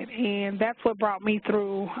needed, and that's what brought me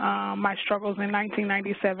through my struggles in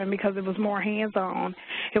 1997, because it was more hands-on.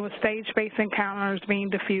 It was stage-based encounters being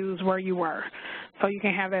diffused where you were. So you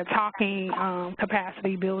can have that talking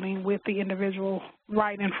capacity building with the individual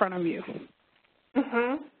right in front of you.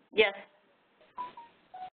 Mm-hmm. Yes.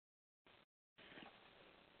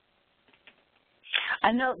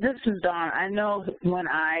 I know, this is Dawn. I know when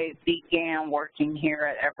I began working here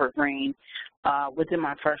at Evergreen, within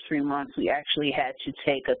my first 3 months, we actually had to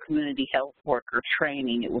take a community health worker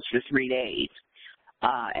training. It was for 3 days.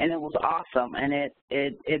 And it was awesome, and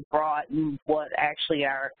it brought what actually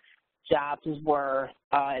our jobs were,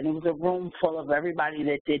 and it was a room full of everybody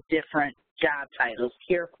that did different job titles,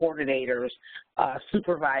 care coordinators,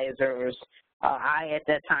 supervisors. I, at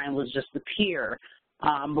that time, was just a peer.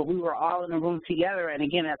 But we were all in a room together, and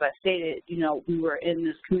again, as I stated, we were in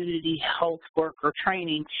this community health worker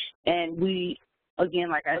training, and we, again,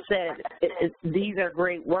 like I said, these are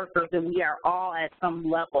great workers, and we are all at some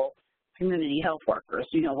level community health workers.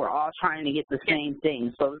 We're all trying to get the same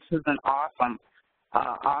thing, so this is an awesome,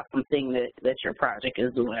 awesome thing that your project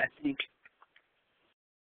is doing, I think.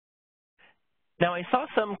 Now, I saw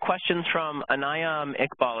some questions from Anayam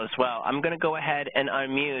Iqbal as well. I'm going to go ahead and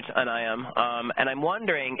unmute Anayam, and I'm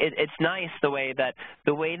wondering, it's nice the way that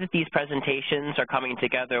these presentations are coming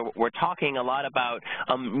together. We're talking a lot about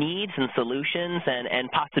needs and solutions and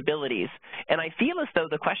possibilities, and I feel as though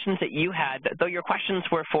the questions that you had, though your questions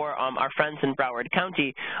were for our friends in Broward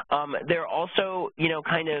County, they're also,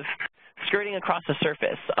 kind of skirting across the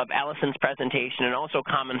surface of Allison's presentation and also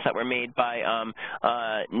comments that were made by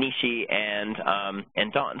Nishi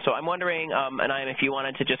and Dawn. So I'm wondering, Anayam, if you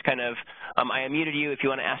wanted to just kind of, I unmuted you if you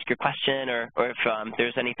want to ask your question or if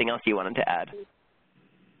there's anything else you wanted to add.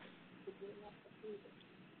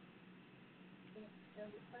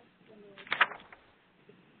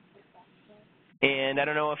 And I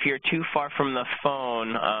don't know if you're too far from the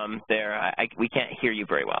phone there. We can't hear you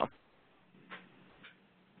very well.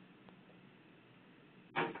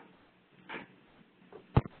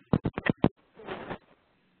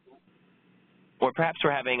 Or perhaps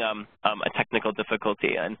we're having a technical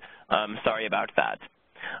difficulty, and sorry about that.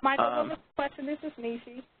 Michael, what was the question? This is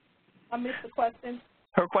Nishi. I missed the question.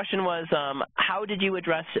 Her question was, how did you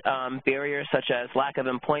address barriers such as lack of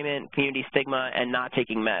employment, community stigma, and not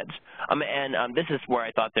taking meds? This is where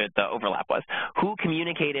I thought that the overlap was. Who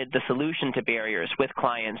communicated the solution to barriers with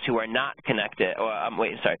clients who are not connected, or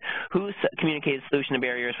who communicated the solution to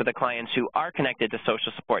barriers with the clients who are connected to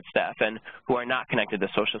social support staff and who are not connected to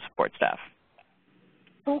social support staff?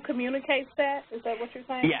 Who communicates that? Is that what you're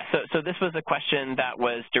saying? Yeah, so this was a question that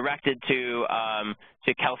was directed to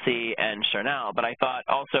Kelsey and Charnel, but I thought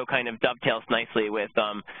also kind of dovetails nicely with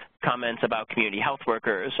comments about community health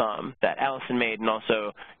workers that Allison made, and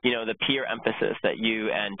also, the peer emphasis that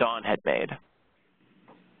you and Dawn had made.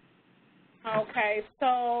 Okay,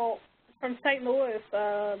 so from St. Louis,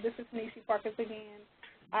 this is Nishi Parkins again.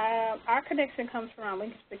 Our connection comes from our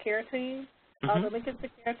Linkage to Care team. The Linkage to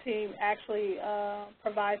Care team actually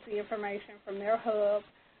provides the information from their hub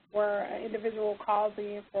where an individual calls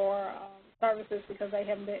in for services because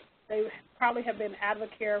they probably have been out of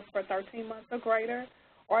care for 13 months or greater,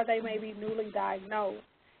 or they may be newly diagnosed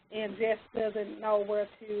and just doesn't know where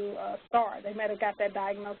to start. They may have got that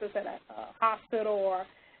diagnosis at a hospital or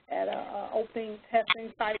at an opening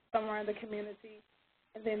testing site somewhere in the community,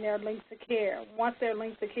 and then they're linked to care. Once they're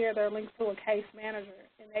linked to care, they're linked to a case manager,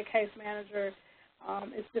 and that case manager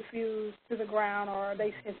is diffused to the ground, or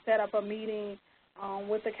they can set up a meeting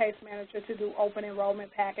with the case manager to do open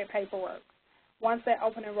enrollment packet paperwork. Once that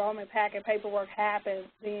open enrollment packet paperwork happens,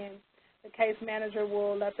 then the case manager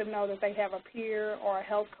will let them know that they have a peer or a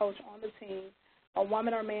health coach on the team, a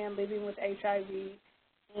woman or man living with HIV,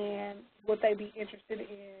 and would they be interested in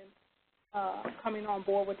coming on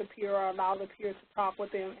board with the peer or allow the peer to talk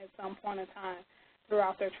with them at some point in time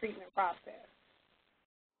throughout their treatment process.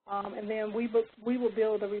 And then we will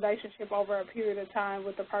build a relationship over a period of time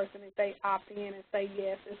with the person if they opt in and say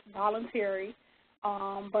yes. It's voluntary,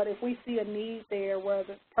 but if we see a need there where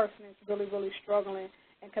the person is really, really struggling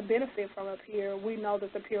and can benefit from a peer, we know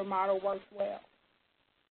that the peer model works well.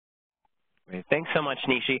 Great. Thanks so much,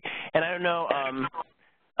 Nishi. And I don't know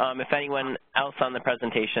if anyone else on the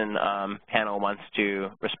presentation panel wants to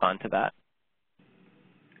respond to that.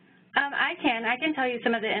 I can tell you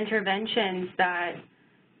some of the interventions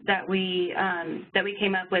that we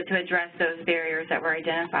came up with to address those barriers that were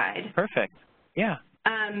identified. Perfect. Yeah.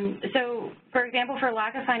 So, for example, for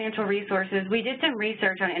lack of financial resources, we did some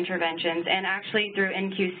research on interventions, and actually through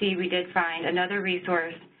NQC we did find another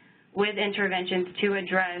resource with interventions to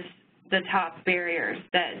address the top barriers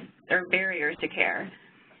barriers to care.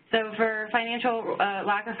 So for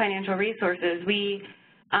lack of financial resources, we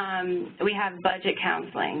have budget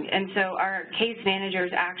counseling, and so our case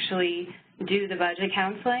managers actually do the budget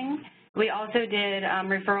counseling. We also did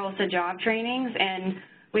referrals to job trainings, and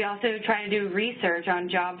we also try to do research on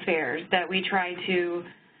job fairs that we try to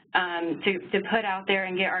put out there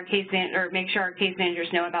and get our make sure our case managers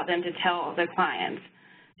know about them to tell the clients.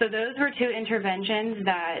 So those were two interventions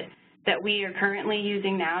that we are currently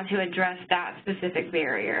using now to address that specific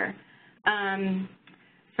barrier.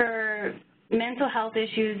 For mental health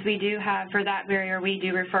issues, we do have, for that barrier, we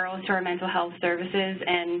do referrals to our mental health services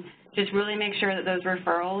and just really make sure that those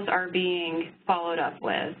referrals are being followed up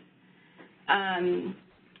with.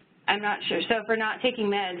 I'm not sure. So for not taking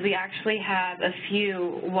meds, we actually have a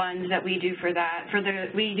few ones that we do for that.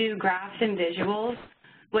 We do graphs and visuals,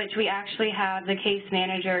 which we actually have the case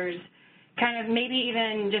managers kind of maybe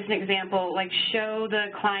even just an example, like show the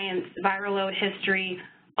client's viral load history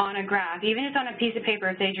on a graph, even if it's on a piece of paper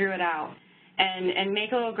if they drew it out, and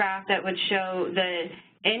make a little graph that would show the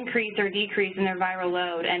increase or decrease in their viral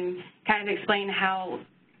load and kind of explain how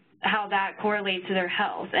that correlates to their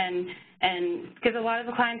health. And because a lot of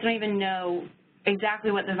the clients don't even know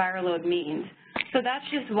exactly what the viral load means. So that's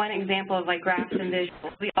just one example of like graphs and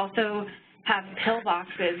visuals. We also have pill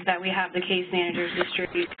boxes that we have the case managers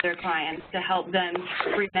distribute to their clients to help them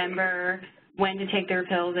remember when to take their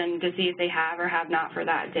pills and to see if they have or have not for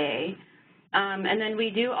that day. And then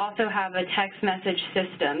we do also have a text message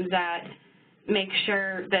system that makes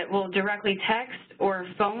sure that we'll directly text or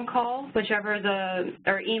phone call,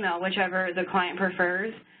 or email, whichever the client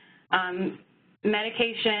prefers,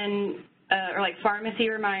 medication or like pharmacy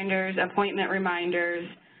reminders, appointment reminders,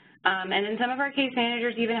 and then some of our case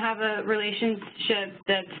managers even have a relationship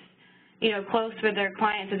that's, close with their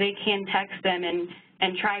clients, so they can text them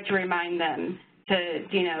and try to remind them to,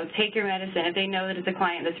 take your medicine if they know that it's a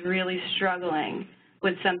client that's really struggling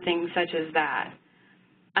with something such as that.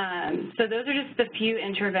 So those are just the few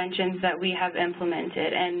interventions that we have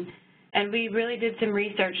implemented, and we really did some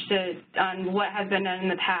research on what has been done in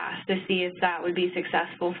the past to see if that would be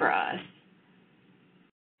successful for us.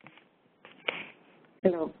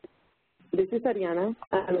 Hello, this is Ariana.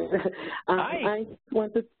 Hi.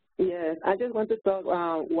 I just want to talk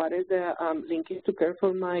what is the linkage to care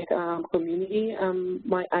for my community,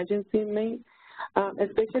 my agency made.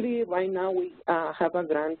 Especially right now, we have a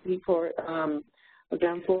grant for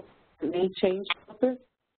name change process.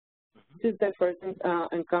 This is the first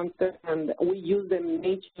encounter, and we use the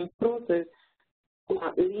name change process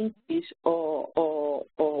linkage or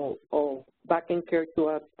back in care to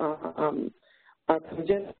a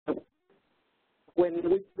transgender. When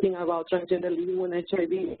we're talking about transgender living with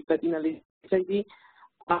HIV, Latina living with HIV,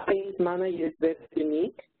 our case manager is very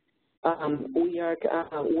unique. We are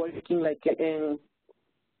working like in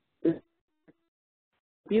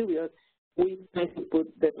period, we try to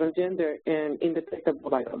put the transgender in the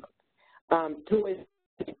detectable environment. Two ways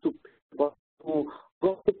to people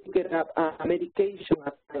go to pick up a medication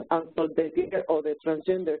until the gender or the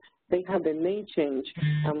transgender, they have the name change.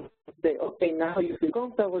 Say, okay, now you feel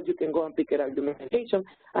comfortable, you can go and pick it up your medication,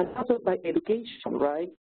 and also by education, right?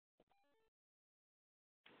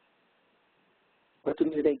 The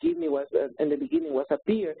opportunity they gave me was, in the beginning, was a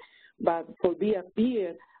peer, but for be a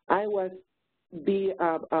peer, I was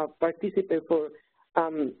a participant for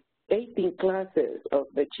 18 classes of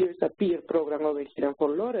the Cheers a Peer program over here in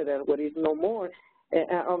Fort Lauderdale, where is no more.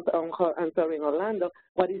 I'm sorry, in Orlando,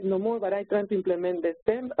 what is no more, but I try to implement the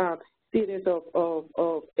same series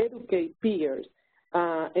of educate peers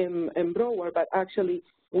in Broward, but actually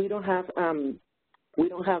we don't have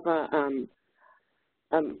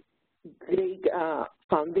great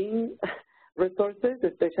funding resources,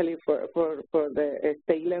 especially for the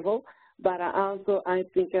state level. But also, I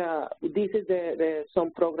think this is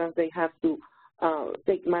some programs they have to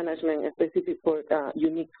take management specific for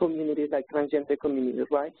unique communities like transgender communities,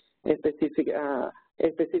 right? A specific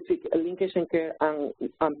linkage and care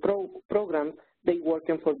and programs they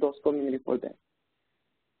working for those communities for them.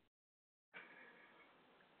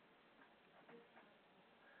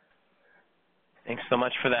 Thanks so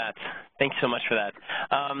much for that. Thanks so much for that.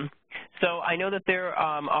 So I know that there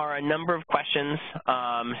are a number of questions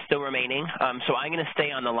still remaining, so I'm going to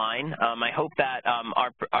stay on the line. I hope that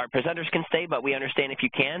our presenters can stay, but we understand if you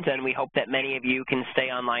can't, and we hope that many of you can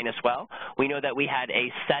stay online as well. We know that we had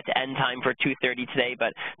a set end time for 2:30 today,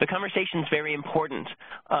 but the conversation is very important.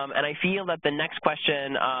 And I feel that the next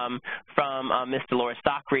question from Ms. Dolores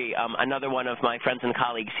Dockery, another one of my friends and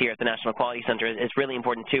colleagues here at the National Quality Center, is really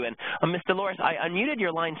important too. And Ms. Dolores, I unmuted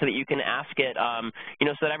your line so that you can ask it,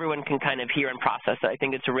 so that everyone can kind of hear and process it. I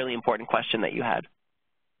think it's a really important question that you had.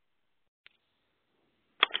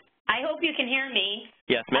 I hope you can hear me.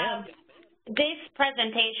 Yes, ma'am. This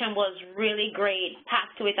presentation was really great,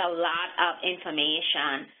 packed with a lot of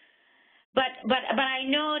information. But I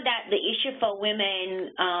know that the issue for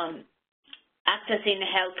women accessing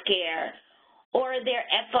health care or their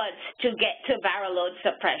efforts to get to viral load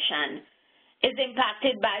suppression is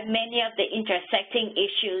impacted by many of the intersecting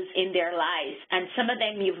issues in their lives, and some of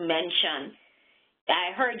them you've mentioned.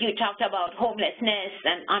 I heard you talked about homelessness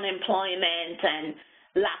and unemployment and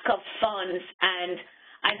lack of funds, and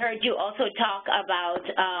I heard you also talk about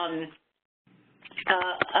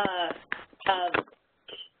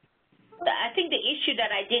I think the issue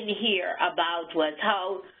that I didn't hear about was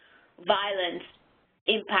how violence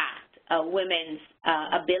impacts women's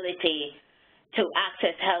ability to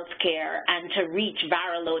access health care and to reach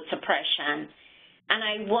viral load suppression. And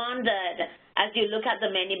I wondered, as you look at the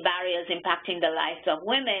many barriers impacting the lives of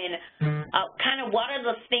women, kind of what are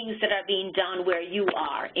the things that are being done where you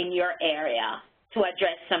are in your area to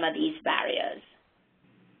address some of these barriers?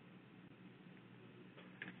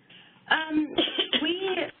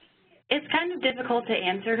 It's kind of difficult to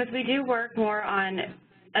answer because we do work more on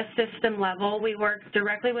a system level. We work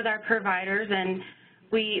directly with our providers, and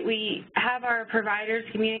we have our providers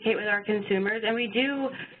communicate with our consumers, and we do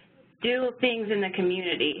things in the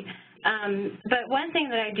community. But one thing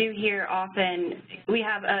that I do hear often, we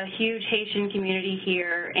have a huge Haitian community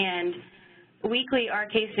here, and weekly our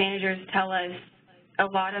case managers tell us a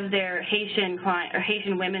lot of their Haitian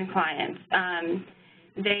women clients,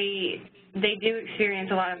 they do experience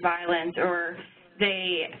a lot of violence, or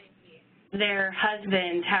their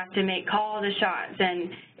husbands have to call the shots, and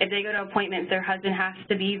if they go to appointments, their husband has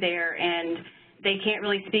to be there, and they can't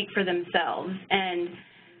really speak for themselves. And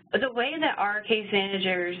the way that our case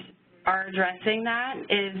managers are addressing that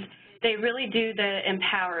is they really do the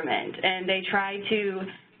empowerment, and they try to,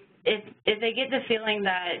 if they get the feeling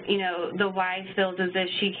that, the wife feels as if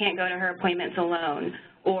she can't go to her appointments alone,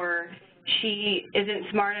 or she isn't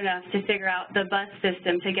smart enough to figure out the bus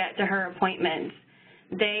system to get to her appointments,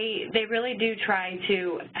 they really do try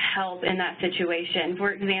to help in that situation.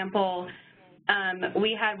 For example,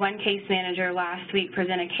 we had one case manager last week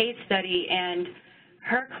present a case study, and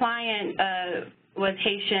her client was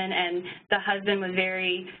Haitian, and the husband was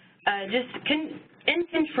very in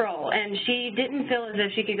control, and she didn't feel as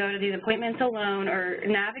if she could go to these appointments alone or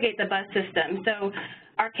navigate the bus system. So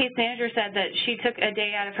our case manager said that she took a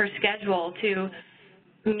day out of her schedule to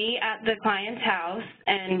meet at the client's house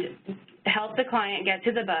and help the client get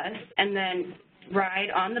to the bus, and then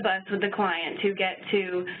ride on the bus with the client to get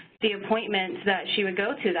to the appointments that she would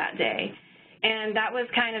go to that day. And that was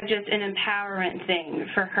kind of just an empowerment thing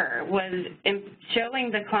for her, was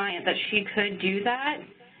showing the client that she could do that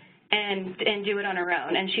and do it on her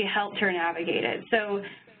own, and she helped her navigate it. So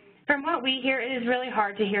from what we hear, it is really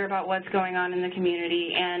hard to hear about what's going on in the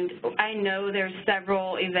community, and I know there's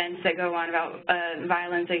several events that go on about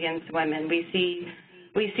violence against women. We see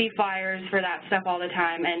we see flyers for that stuff all the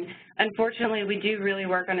time, and unfortunately we do really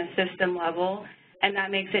work on a system level, and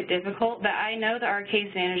that makes it difficult. But I know that our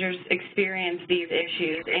case managers experience these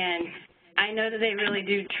issues, and I know that they really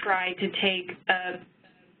do try to take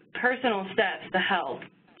personal steps to help,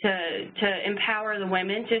 to empower the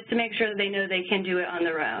women, just to make sure that they know they can do it on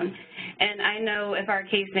their own. And I know if our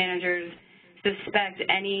case managers suspect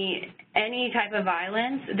any type of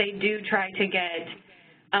violence, they do try to get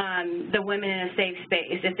the women in a safe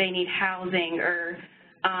space. If they need housing, or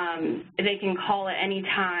they can call at any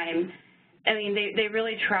time. I mean, they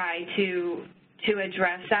really try to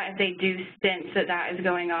address that if they do sense that that is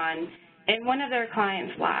going on in one of their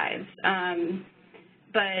clients' lives.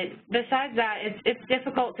 But besides that, it's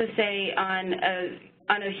difficult to say on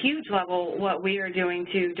a huge level what we are doing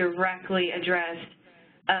to directly address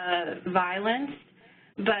violence.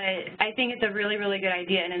 But I think it's a really, really good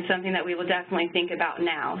idea, and it's something that we will definitely think about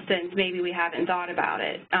now, since maybe we haven't thought about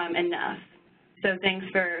it enough. So thanks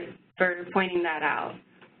for pointing that out.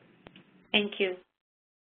 Thank you.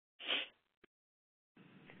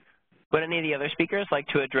 Would any of the other speakers like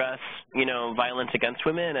to address, violence against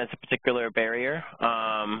women as a particular barrier,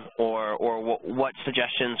 or what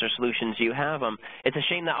suggestions or solutions you have? It's a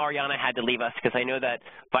shame that Ariana had to leave us, because I know that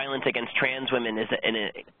violence against trans women is an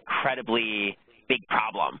incredibly big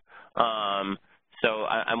problem. So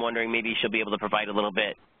I'm wondering maybe she'll be able to provide a little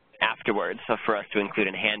bit afterwards for us to include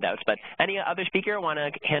in handouts. But any other speaker want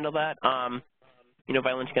to handle that,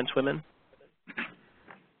 violence against women?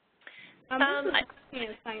 In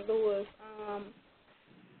St. Louis,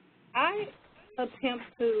 I attempt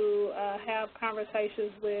to have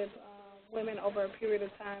conversations with women over a period of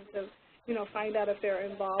time to, find out if they're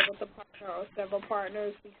involved with a partner or several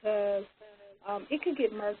partners, because it could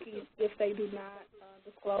get murky if they do not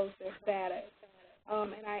disclose their status.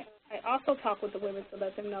 And I also talk with the women to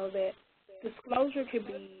let them know that disclosure can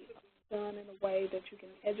be done in a way that you can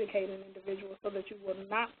educate an individual so that you will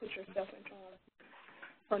not put yourself in harm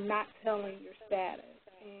for not telling your status.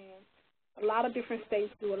 And a lot of different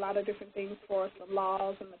states do a lot of different things for us, the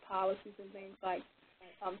laws and the policies and things like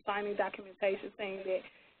signing documentation saying that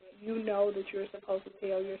that you're supposed to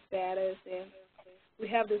tell your status. And we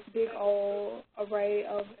have this big old array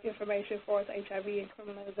of information for us, HIV and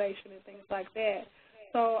criminalization and things like that.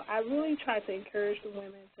 So I really try to encourage the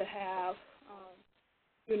women to have,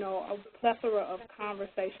 a plethora of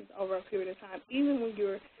conversations over a period of time, even when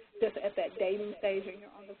you're just at that dating stage and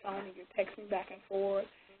you're on the phone and you're texting back and forth.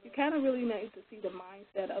 You kind of really need to see the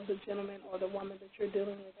mindset of the gentleman or the woman that you're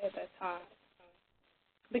dealing with at that time,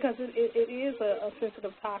 because it is a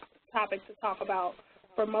sensitive topic to talk about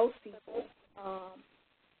for most people,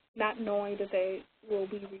 not knowing that they will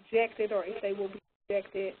be rejected or if they will be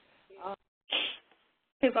rejected.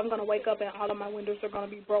 If I'm going to wake up and all of my windows are going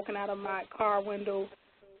to be broken out of my car window,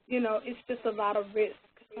 it's just a lot of risk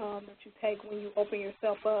that you take when you open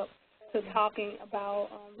yourself up to talking about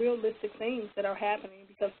realistic things that are happening,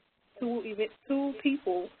 because two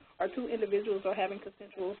people or two individuals are having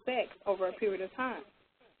consensual sex over a period of time.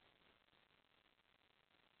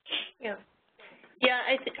 Yeah. Yeah,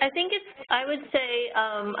 I think I would say,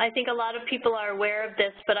 I think a lot of people are aware of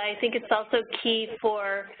this, but I think it's also key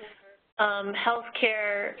for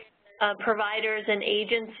healthcare providers and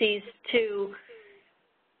agencies to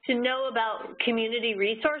know about community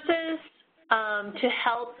resources to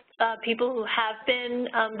help people who have been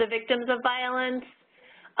the victims of violence.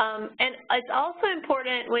 And it's also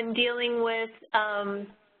important when dealing with,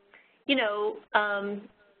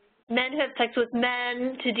 men who have sex with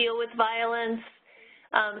men to deal with violence.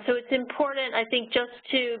 So it's important, I think, just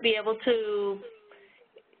to be able to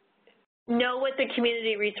know what the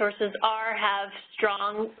community resources are, have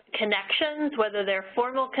strong connections, whether they're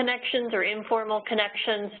formal connections or informal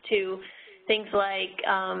connections to things like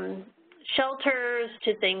shelters,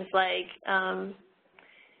 to things like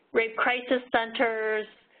rape crisis centers,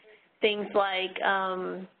 things like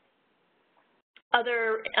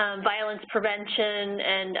other violence prevention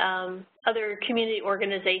and other community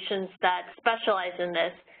organizations that specialize in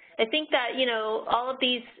this. I think that, all of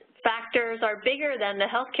these factors are bigger than the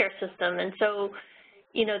healthcare system, and so,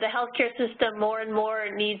 the healthcare system more and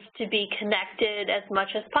more needs to be connected as much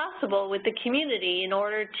as possible with the community in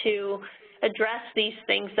order to address these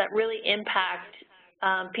things that really impact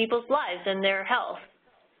people's lives and their health.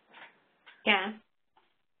 Yeah,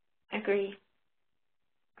 agree.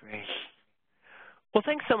 Great. Well,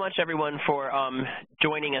 thanks so much, everyone, for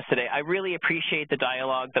joining us today. I really appreciate the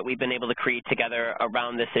dialogue that we've been able to create together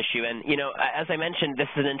around this issue. And, you know, as I mentioned, this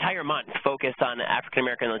is an entire month focused on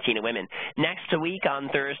African-American and Latina women. Next week on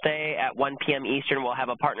Thursday at 1 p.m. Eastern, we'll have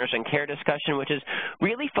a Partners in Care discussion, which is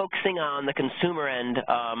really focusing on the consumer end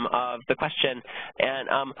of the question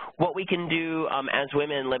and what we can do as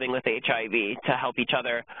women living with HIV to help each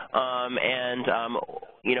other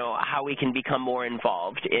you know, how we can become more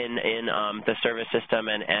involved in the service system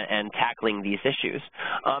and tackling these issues.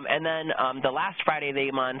 And then the last Friday of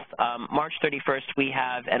the month, March 31st, we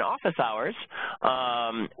have an office hours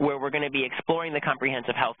where we're going to be exploring the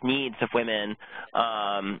comprehensive health needs of women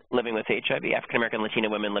living with HIV, African-American Latina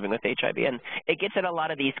women living with HIV. And it gets at a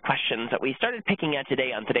lot of these questions that we started picking at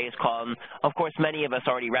today on today's call. And of course, many of us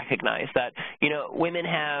already recognize that, you know, women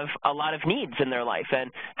have a lot of needs in their life,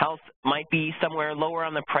 and health might be somewhere lower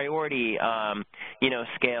on the priority, you know,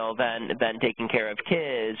 scale than taking care of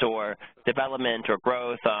kids or development or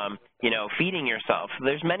growth, you know, feeding yourself.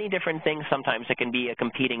 There's many different things sometimes that can be a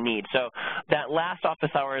competing need. So that last office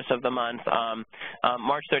hours of the month,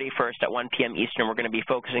 March 31st at 1 p.m. Eastern, we're going to be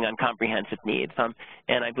focusing on comprehensive needs.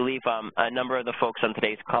 And I believe a number of the folks on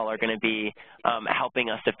today's call are going to be helping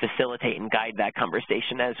us to facilitate and guide that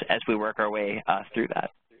conversation as we work our way through that.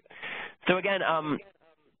 So again,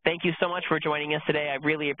 thank you so much for joining us today. I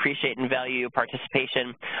really appreciate and value your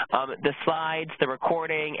participation. The slides, the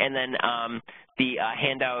recording, and then the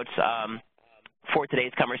handouts for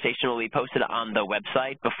today's conversation will be posted on the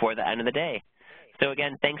website before the end of the day. So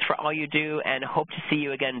again, thanks for all you do, and hope to see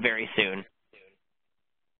you again very soon.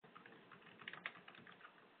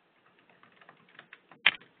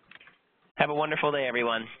 Have a wonderful day,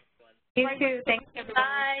 everyone. You too. Thanks,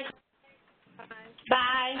 everybody.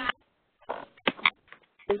 Bye.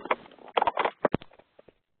 Bye.